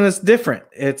this one is different.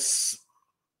 It's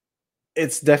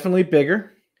definitely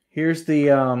bigger. Here's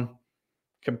the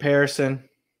comparison.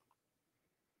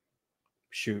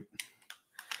 Shoot.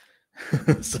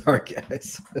 Sorry,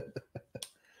 guys.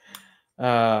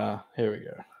 Here we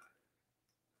go.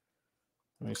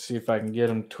 Let me see if I can get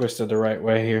them twisted the right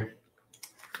way here.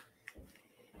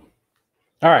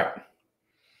 All right.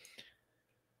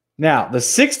 Now, the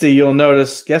 60, you'll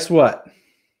notice, guess what?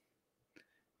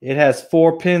 It has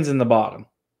 4 pins in the bottom.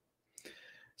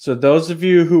 So those of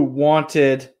you who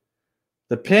wanted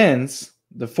the pins,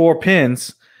 the 4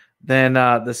 pins, then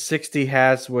the 60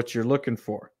 has what you're looking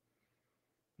for.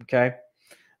 Okay.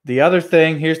 The other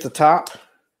thing, here's the top.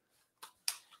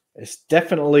 It's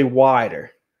definitely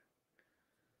wider.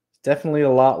 Definitely a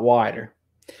lot wider.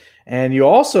 And you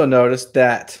also notice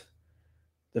that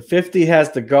the 50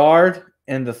 has the guard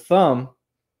and the thumb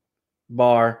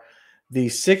bar. The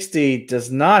 60 does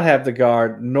not have the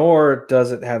guard, nor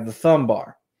does it have the thumb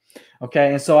bar. Okay,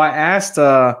 and so I asked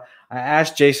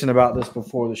Jason about this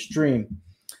before the stream,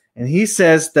 and he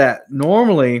says that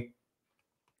normally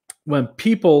when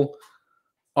people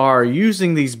are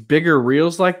using these bigger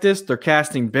reels like this, they're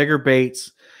casting bigger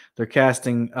baits, they're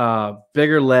casting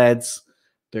bigger leads,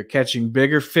 they're catching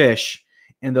bigger fish,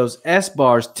 and those S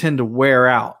bars tend to wear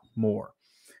out more.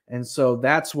 And so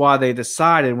that's why they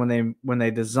decided when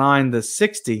they designed the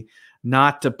 60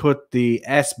 not to put the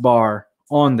S bar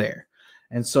on there.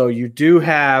 And so you do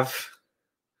have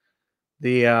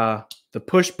the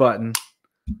push button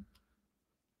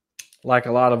like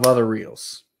a lot of other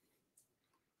reels.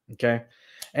 Okay.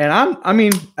 And I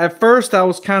mean, at first I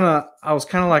was kind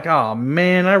of like, oh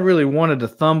man, I really wanted the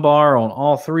thumb bar on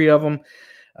all three of them.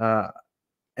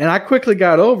 And I quickly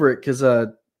got over it because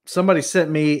somebody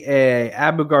sent me a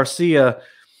Abu Garcia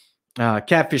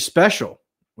catfish special,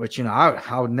 which,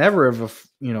 I would never have,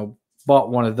 bought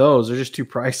one of those. They're just too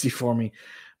pricey for me.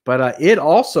 But it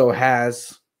also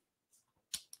has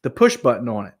the push button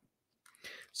on it.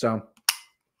 So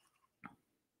I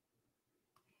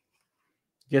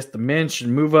guess the men should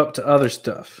move up to other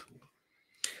stuff.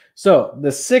 So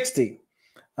the 60,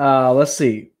 let's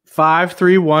see,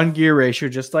 5-3-1 gear ratio,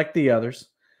 just like the others.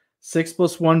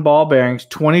 6+1 ball bearings,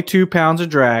 22 pounds of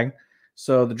drag.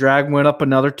 So the drag went up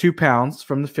another 2 pounds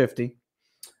from the 50.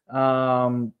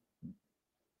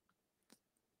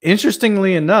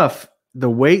 Interestingly enough, the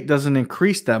weight doesn't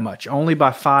increase that much, only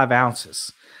by 5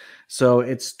 ounces. So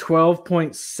it's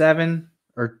 12.7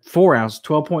 or 4 ounces,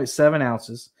 12.7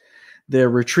 ounces. The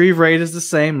retrieve rate is the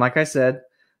same, like I said,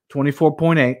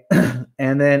 24.8.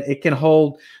 And then it can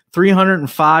hold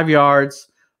 305 yards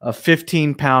of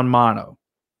 15-pound mono.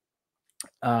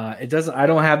 I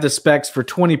don't have the specs for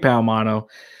 20-pound mono.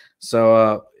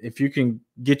 So if you can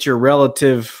get your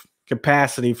relative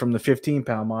capacity from the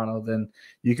 15-pound mono, then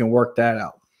you can work that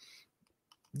out.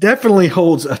 Definitely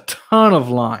holds a ton of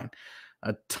line.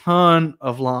 A ton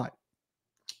of line.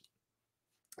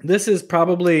 This is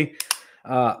probably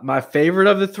my favorite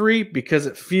of the three because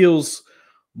it feels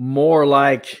more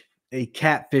like a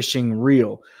catfishing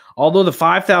reel. Although the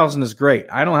 5,000 is great.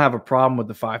 I don't have a problem with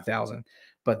the 5,000.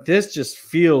 But this just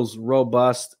feels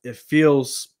robust. It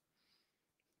feels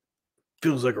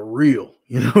like a reel.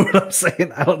 You know what I'm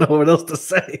saying? I don't know what else to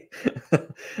say.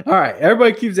 All right.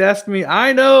 Everybody keeps asking me,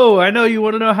 I know you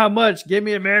want to know how much. Give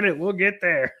me a minute. We'll get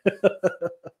there.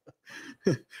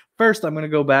 First, I'm going to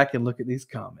go back and look at these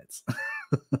comments.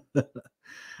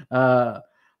 I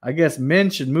guess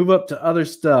men should move up to other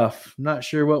stuff. I'm not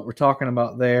sure what we're talking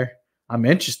about there. I'm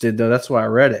interested, though. That's why I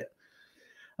read it.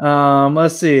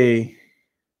 Let's see.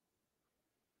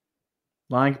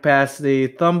 Line capacity,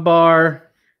 thumb bars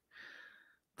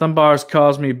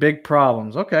cause me big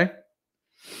problems. Okay.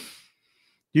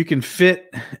 You can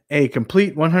fit a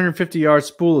complete 150-yard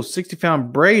spool of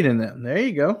 60-pound braid in them. There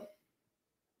you go.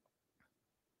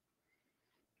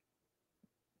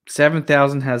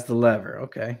 7,000 has the lever.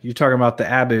 Okay. You're talking about the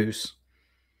Abus.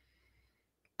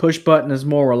 Push button is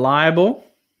more reliable.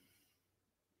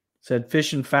 Said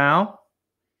fish and foul.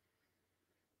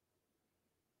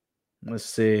 Let's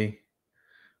see.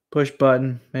 Push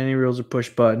button. Many reels are push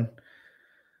button.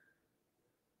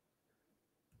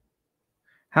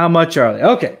 How much are they?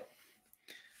 Okay.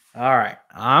 All right.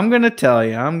 I'm going to tell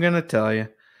you.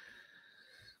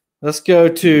 Let's go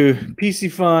to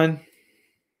Piscifun.com.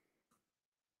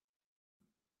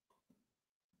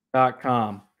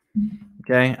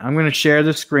 Okay. I'm going to share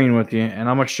the screen with you, and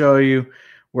I'm going to show you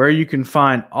where you can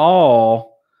find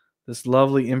all this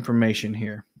lovely information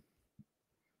here.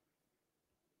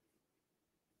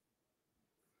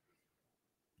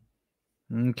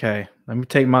 Okay, let me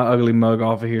take my ugly mug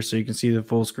off of here so you can see the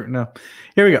full screen. No,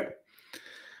 here we go.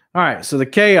 All right, so the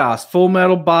Chaos full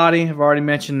metal body, I've already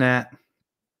mentioned that.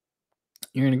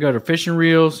 You're going to go to fishing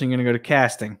reels. You're going to go to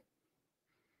casting.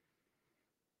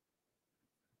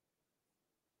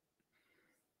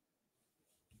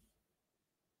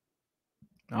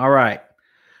 All right,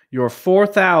 your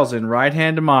 4,000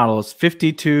 right-handed model is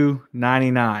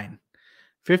 $52.99.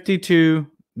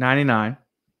 $52.99.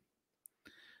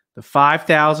 The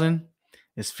 5,000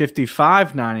 is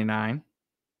 $55.99.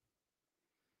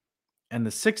 And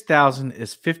the 6,000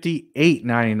 is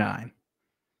 $58.99.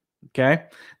 Okay.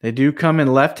 They do come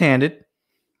in left-handed.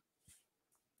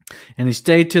 And you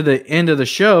stay to the end of the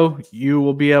show, you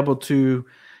might be able to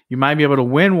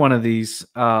win one of these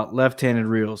left-handed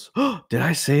reels. Did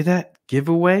I say that?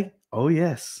 Giveaway? Oh,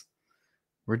 yes.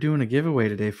 We're doing a giveaway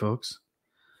today, folks.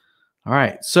 All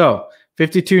right. So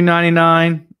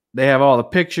 $52.99. They have all the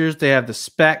pictures. They have the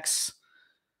specs.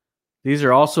 These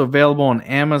are also available on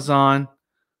Amazon.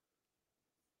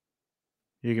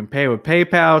 You can pay with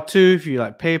PayPal too if you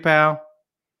like PayPal.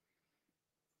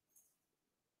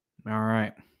 All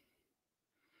right.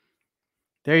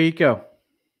 There you go.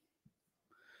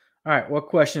 All right. What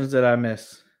questions did I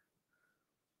miss?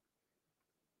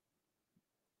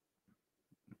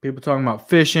 People talking about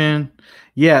fishing.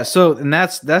 Yeah. So, and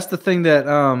that's the thing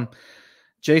that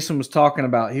Jason was talking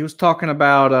about. He was talking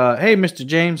about, hey, Mr.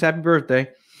 James, happy birthday.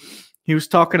 He was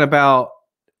talking about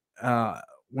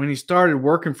when he started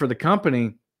working for the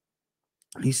company.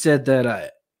 He said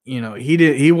that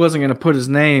he wasn't going to put his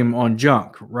name on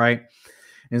junk, right?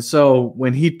 And so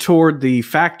when he toured the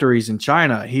factories in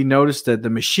China, he noticed that the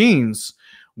machines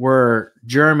were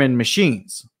German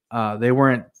machines. They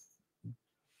weren't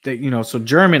that, so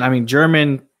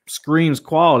German screams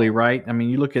quality, right? I mean,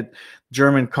 you look at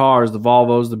German cars, the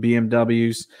Volvos, the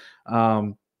BMWs,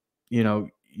 you know,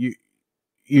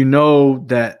 you know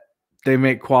that they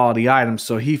make quality items.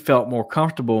 So he felt more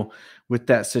comfortable with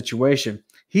that situation.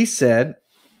 He said,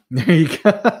 there you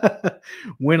go.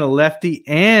 Win a lefty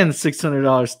and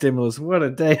 $600 stimulus. What a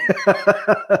day.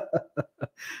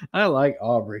 I like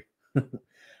Aubrey.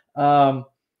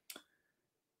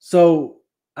 So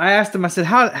I asked him, I said,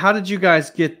 how did you guys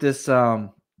get this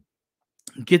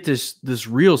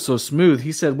reel so smooth?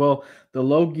 He said, well, the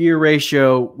low gear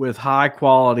ratio with high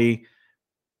quality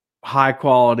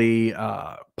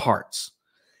parts.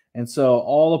 And so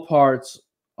all the parts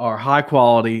are high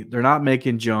quality. They're not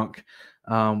making junk,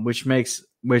 which makes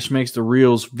the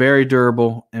reels very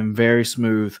durable and very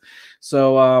smooth.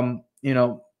 So,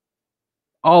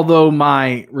 although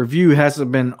my review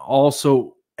hasn't been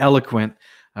also eloquent,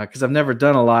 because I've never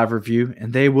done a live review,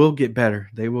 and they will get better.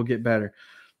 They will get better.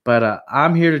 But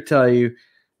I'm here to tell you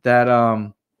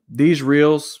that these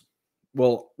reels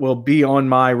will be on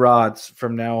my rods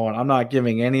from now on. I'm not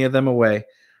giving any of them away.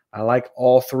 I like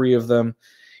all three of them.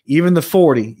 Even the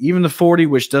 40,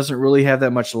 which doesn't really have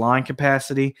that much line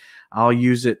capacity, I'll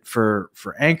use it for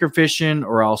anchor fishing,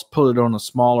 or I'll put it on a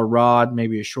smaller rod,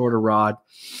 maybe a shorter rod.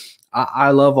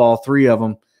 I love all three of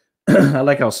them. I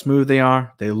like how smooth they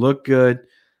are. They look good.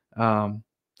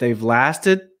 They've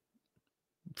lasted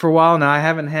for a while now. I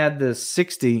haven't had the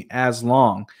 60 as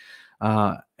long,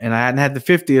 and I hadn't had the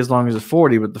 50 as long as the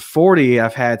 40, but the 40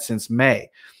 I've had since May.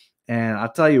 And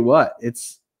I'll tell you what,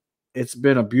 it's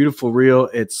been a beautiful reel.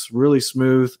 It's really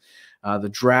smooth. The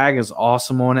drag is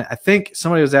awesome on it. I think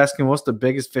somebody was asking, what's the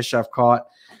biggest fish I've caught?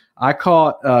 I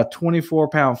caught a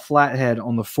 24-pound flathead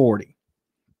on the 40.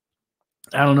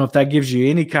 I don't know if that gives you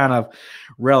any kind of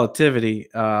relativity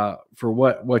for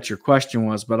what your question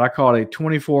was, but I caught a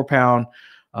 24-pound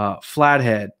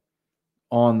flathead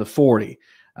on the 40.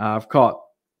 I've caught,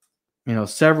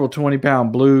 several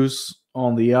 20-pound blues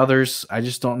on the others. I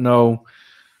just don't know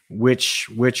which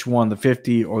one, the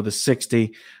 50 or the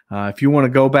 60. If you want to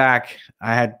go back,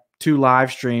 I had 2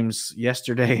 live streams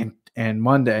yesterday and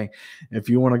Monday. If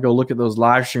you want to go look at those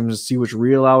live streams and see which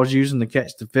reel I was using to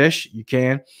catch the fish, you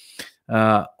can.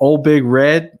 Old Big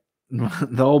Red,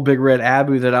 the Old Big Red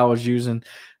Abu that I was using,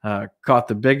 caught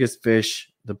the biggest fish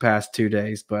the past 2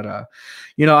 days. But,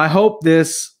 I hope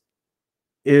this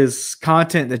is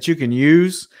content that you can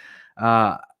use.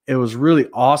 It was really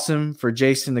awesome for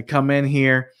Jason to come in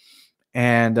here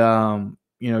and,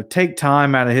 take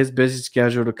time out of his busy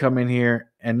schedule to come in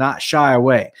here and not shy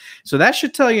away. So that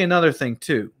should tell you another thing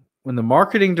too. When the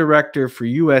marketing director for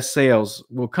U.S. sales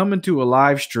will come into a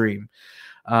live stream,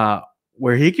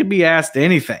 where he could be asked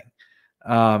anything.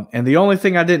 And the only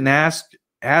thing I didn't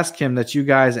ask him that you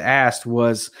guys asked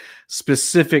was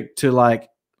specific to like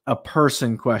a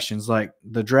person questions, like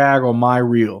the drag on my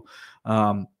reel.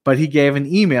 But he gave an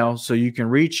email so you can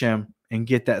reach him and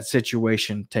get that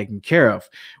situation taken care of,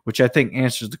 which I think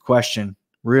answers the question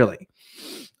really.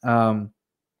 That's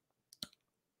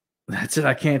it.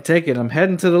 I can't take it. I'm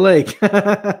heading to the lake.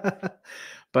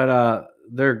 But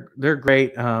they're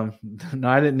great. No,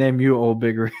 I didn't name you Old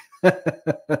Big Red.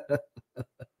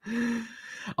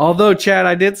 Although, Chad,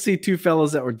 I did see 2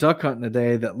 fellows that were duck hunting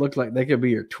today that looked like they could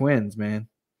be your twins, man.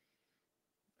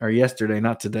 Or yesterday,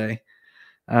 not today.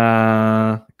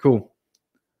 Cool.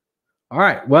 All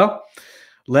right. Well,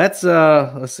 let's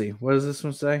see. What does this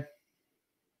one say?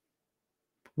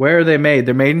 Where are they made?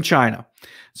 They're made in China.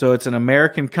 So it's an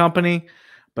American company,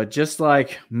 but just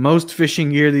like most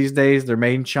fishing gear these days, they're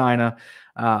made in China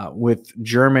with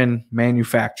German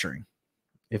manufacturing,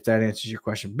 if that answers your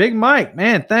question. Big Mike,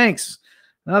 man, thanks.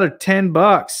 Another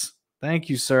 $10. Thank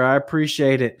you, sir. I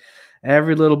appreciate it.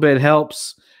 Every little bit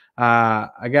helps.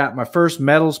 I got my first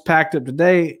medals packed up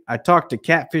today. I talked to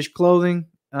Catfish Clothing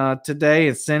today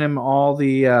and sent him all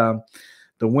the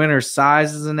winter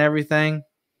sizes and everything.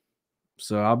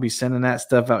 So I'll be sending that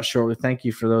stuff out shortly. Thank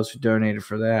you for those who donated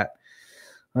for that.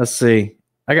 Let's see.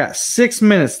 I got 6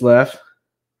 minutes left.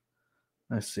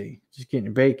 Let's see. Just getting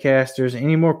your bait casters.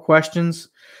 Any more questions?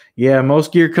 Yeah,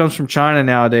 most gear comes from China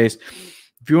nowadays.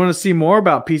 If you want to see more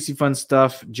about Piscifun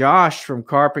stuff, Josh from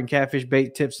Carp and Catfish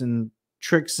Bait Tips and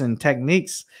Tricks and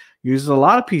Techniques uses a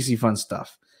lot of Piscifun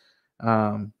stuff.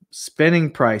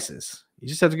 Spinning prices. You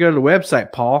just have to go to the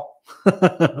website, Paul.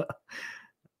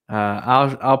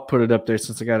 I'll put it up there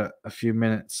since I got a few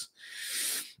minutes.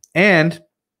 And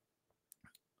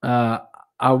I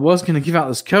was going to give out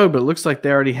this code, but it looks like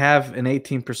they already have an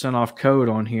 18% off code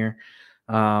on here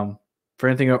for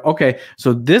anything. Okay,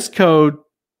 so this code,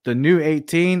 the new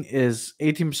 18, is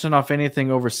 18% off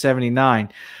anything over 79.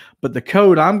 But the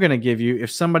code I'm going to give you,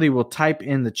 if somebody will type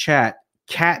in the chat,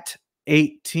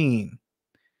 CAT18,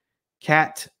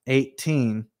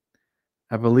 CAT18,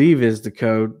 I believe is the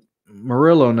code.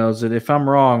 Murillo knows it. If I'm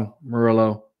wrong,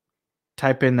 Murillo,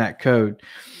 type in that code.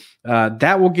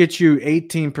 That will get you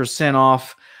 18%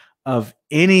 off of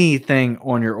anything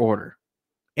on your order.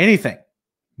 Anything.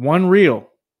 One reel.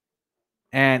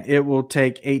 And it will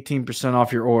take 18%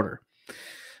 off your order.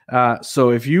 So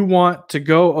if you want to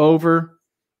go over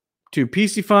to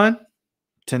Piscifun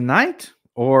tonight,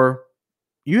 or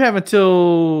you have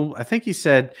until, I think he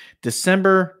said,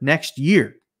 December next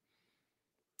year.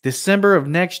 December of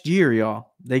next year,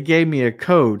 y'all. They gave me a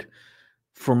code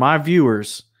for my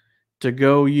viewers to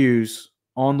go use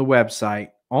on the website.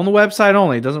 On the website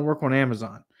only. It doesn't work on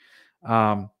Amazon.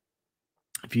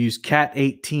 If you use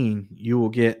CAT18, you will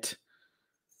get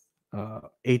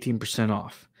 18%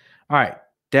 off. All right.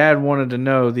 Dad wanted to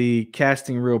know the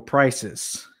casting reel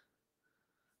prices.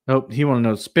 Nope. He wanted to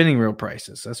know spinning reel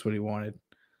prices. That's what he wanted.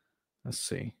 Let's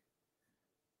see.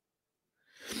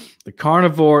 The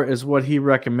carnivore is what he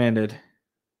recommended.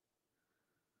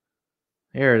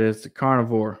 There it is. The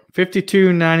carnivore.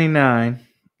 $52.99.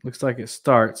 Looks like it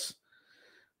starts.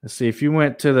 Let's see. If you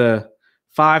went to the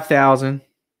 5,000,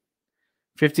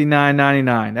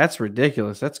 $59.99. That's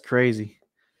ridiculous. That's crazy.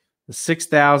 The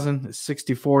 6,000 is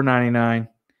 $64.99.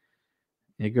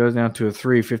 It goes down to a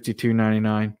 3,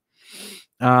 $52.99.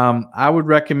 I would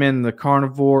recommend the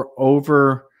carnivore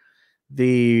over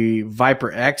the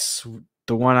Viper X,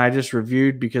 the one I just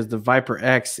reviewed, because the Viper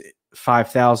X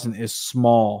 5,000 is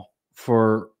small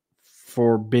for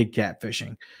big cat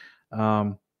fishing.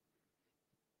 But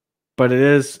it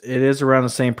is around the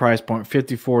same price point,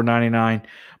 $54.99,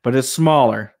 but it's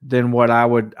smaller than what I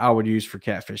would use for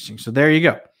catfishing. So there you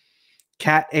go.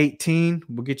 CAT18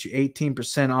 will get you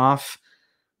 18% off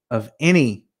of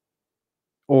any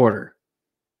order.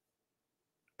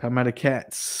 Palmetto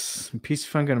Cats.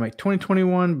 Piscifun going to make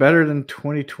 2021 better than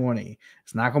 2020.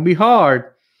 It's not going to be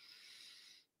hard.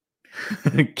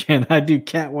 Can I do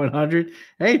Cat 100?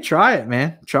 Hey, try it,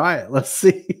 man. Try it. Let's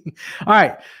see. All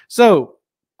right. So,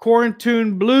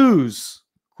 Quarantine Blues.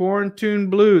 Quarantine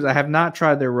Blues. I have not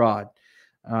tried their rod.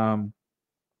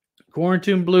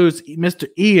 Quarantine Blues, Mr.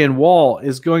 Ian Wall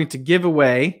is going to give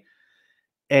away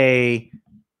a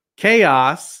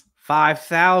Chaos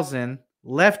 5000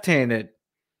 left-handed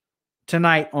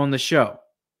tonight on the show.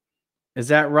 Is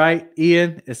that right,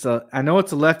 Ian? I know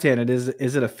it's a left-handed. Is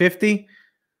it a 50?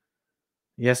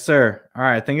 Yes, sir. All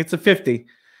right, I think it's a 50.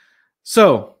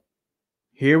 So,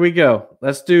 here we go.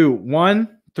 Let's do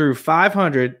 1 through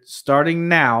 500 starting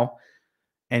now,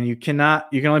 and you can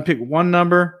only pick one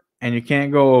number and you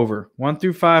can't go over. 1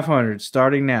 through 500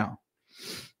 starting now.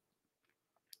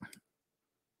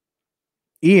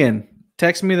 Ian,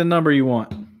 text me the number you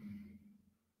want.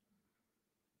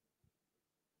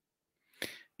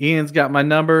 Ian's got my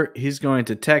number. He's going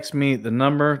to text me the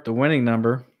number, the winning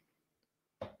number.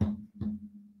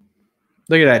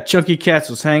 Look at that. Chunky Cats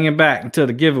was hanging back until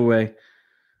the giveaway.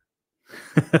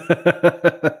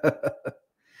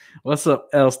 What's up,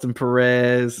 Elston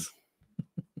Perez?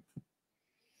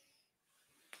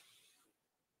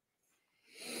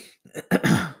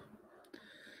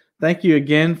 Thank you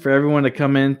again for everyone to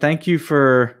come in. Thank you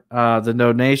for the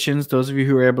donations. Those of you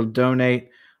who were able to donate,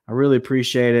 I really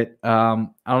appreciate it. I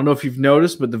don't know if you've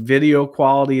noticed, but the video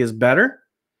quality is better.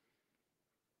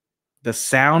 The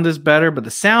sound is better, but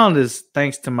the sound is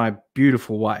thanks to my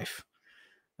beautiful wife.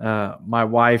 My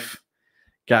wife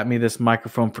got me this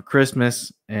microphone for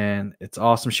Christmas, and it's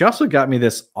awesome. She also got me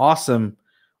this awesome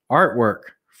artwork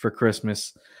for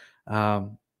Christmas.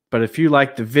 But if you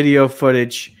like the video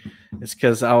footage, it's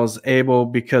because I was able,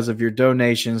 because of your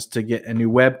donations, to get a new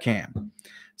webcam.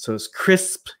 So it's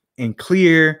crisp and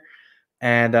clear,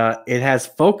 and it has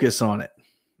focus on it.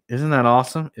 Isn't that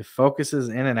awesome? It focuses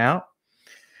in and out.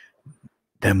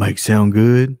 That might sound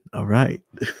good. All right.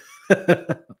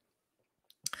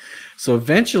 So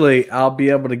eventually I'll be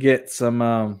able to get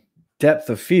some depth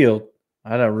of field.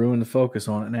 I gotta ruin the focus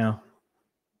on it now.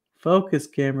 Focus,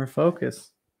 camera,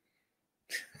 focus.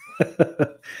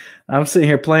 I'm sitting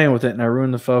here playing with it and I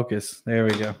ruined the focus. There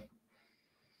we go.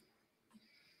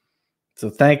 So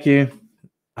thank you.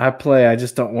 I play. I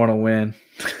just don't want to win.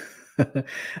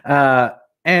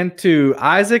 And to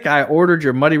Isaac, I ordered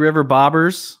your Muddy River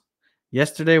bobbers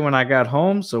yesterday when I got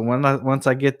home. So once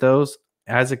I get those,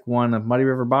 Isaac won a Muddy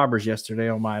River bobbers yesterday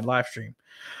on my live stream.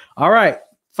 All right.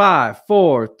 5,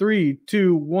 4, 3,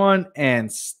 2, 1,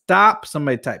 and stop.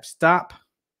 Somebody type stop.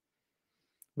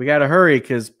 We got to hurry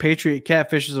because Patriot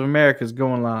Catfishes of America is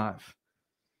going live.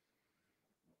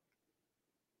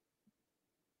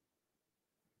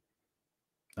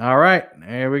 All right.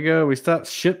 There we go. We stopped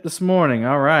ship this morning.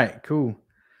 All right. Cool.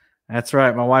 That's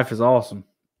right. My wife is awesome.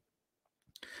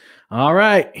 All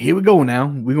right. Here we go now.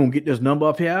 We're going to get this number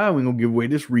up here. We're going to give away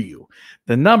this reel.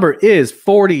 The number is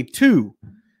 42.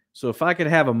 So if I could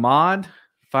have a mod,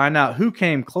 find out who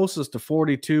came closest to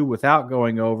 42 without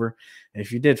going over.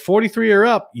 If you did 43 or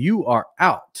up, you are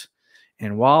out.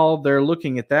 And while they're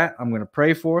looking at that, I'm going to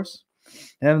pray for us.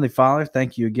 Heavenly Father,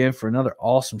 thank you again for another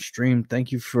awesome stream.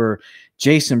 Thank you for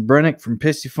Jason Brenic from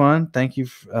Piscifun. Thank you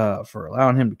for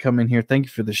allowing him to come in here. Thank you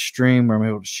for the stream where I'm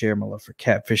able to share my love for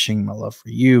catfishing, my love for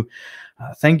you.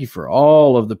 Thank you for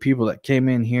all of the people that came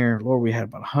in here. Lord, we had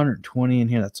about 120 in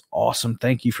here. That's awesome.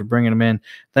 Thank you for bringing them in.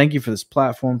 Thank you for this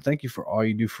platform. Thank you for all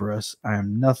you do for us. I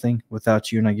am nothing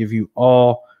without you, and I give you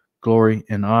all glory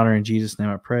and honor. In Jesus' name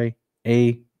I pray.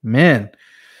 Amen.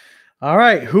 All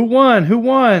right. Who won? Who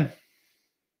won?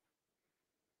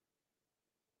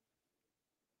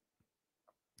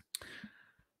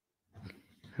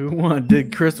 Who won?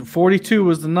 Did Chris? 42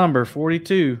 was the number.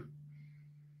 42.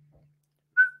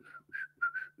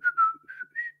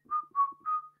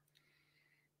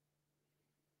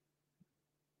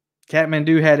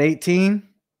 Catmandu had 18.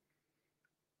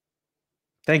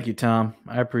 Thank you, Tom.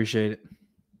 I appreciate it.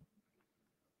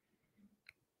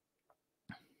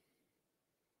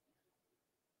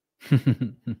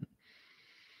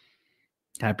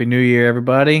 Happy New Year,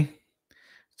 everybody.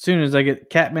 As soon as I get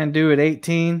Catmandu at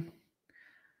 18.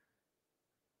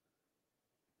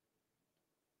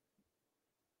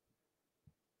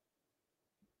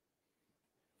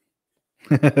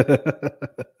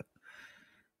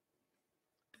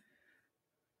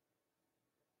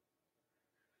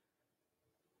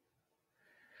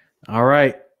 All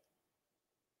right.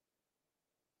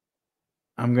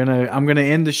 I'm gonna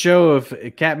end the show if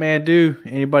Catmandu.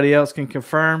 Anybody else can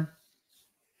confirm?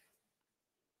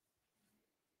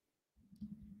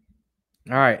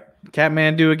 All right,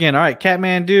 Catmandu again. All right,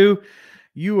 Catmandu,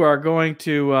 you are going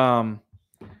to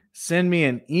send me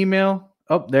an email.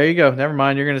 Oh, there you go. Never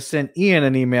mind. You're going to send Ian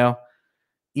an email.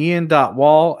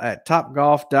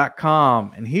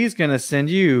 Ian.wall@topgolf.com, and he's going to send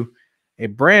you a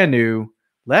brand new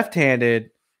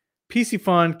left-handed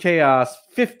Piscifun Chaos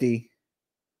 50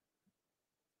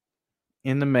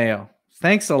 in the mail.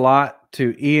 Thanks a lot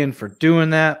to Ian for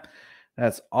doing that.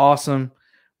 That's awesome.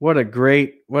 What a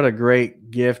great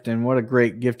gift, and what a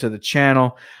great gift to the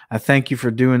channel. I thank you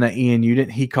for doing that, Ian.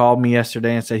 He called me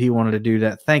yesterday and said he wanted to do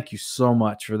that. Thank you so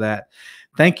much for that.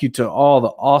 Thank you to all the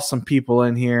awesome people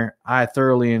in here. I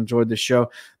thoroughly enjoyed the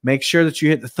show. Make sure that you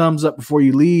hit the thumbs up before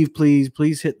you leave, please.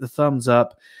 Please hit the thumbs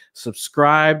up.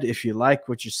 Subscribe if you like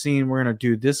what you're seeing. We're going to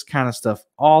do this kind of stuff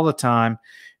all the time.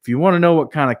 If you want to know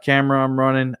what kind of camera I'm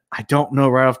running, I don't know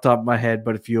right off the top of my head,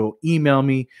 but if you'll email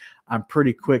me, I'm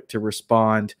pretty quick to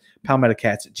respond.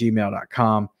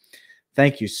 palmettacats@gmail.com.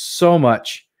 Thank you so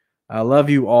much. I love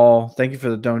you all. Thank you for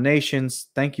the donations.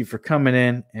 Thank you for coming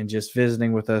in and just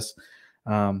visiting with us.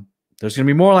 There's going to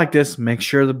be more like this. Make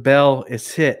sure the bell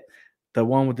is hit. The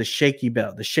one with the shaky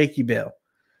bell.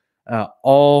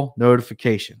 All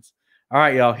notifications. All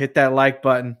right, y'all. Hit that like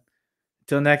button.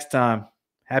 Until next time,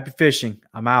 happy fishing.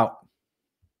 I'm out.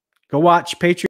 Go watch Patriot.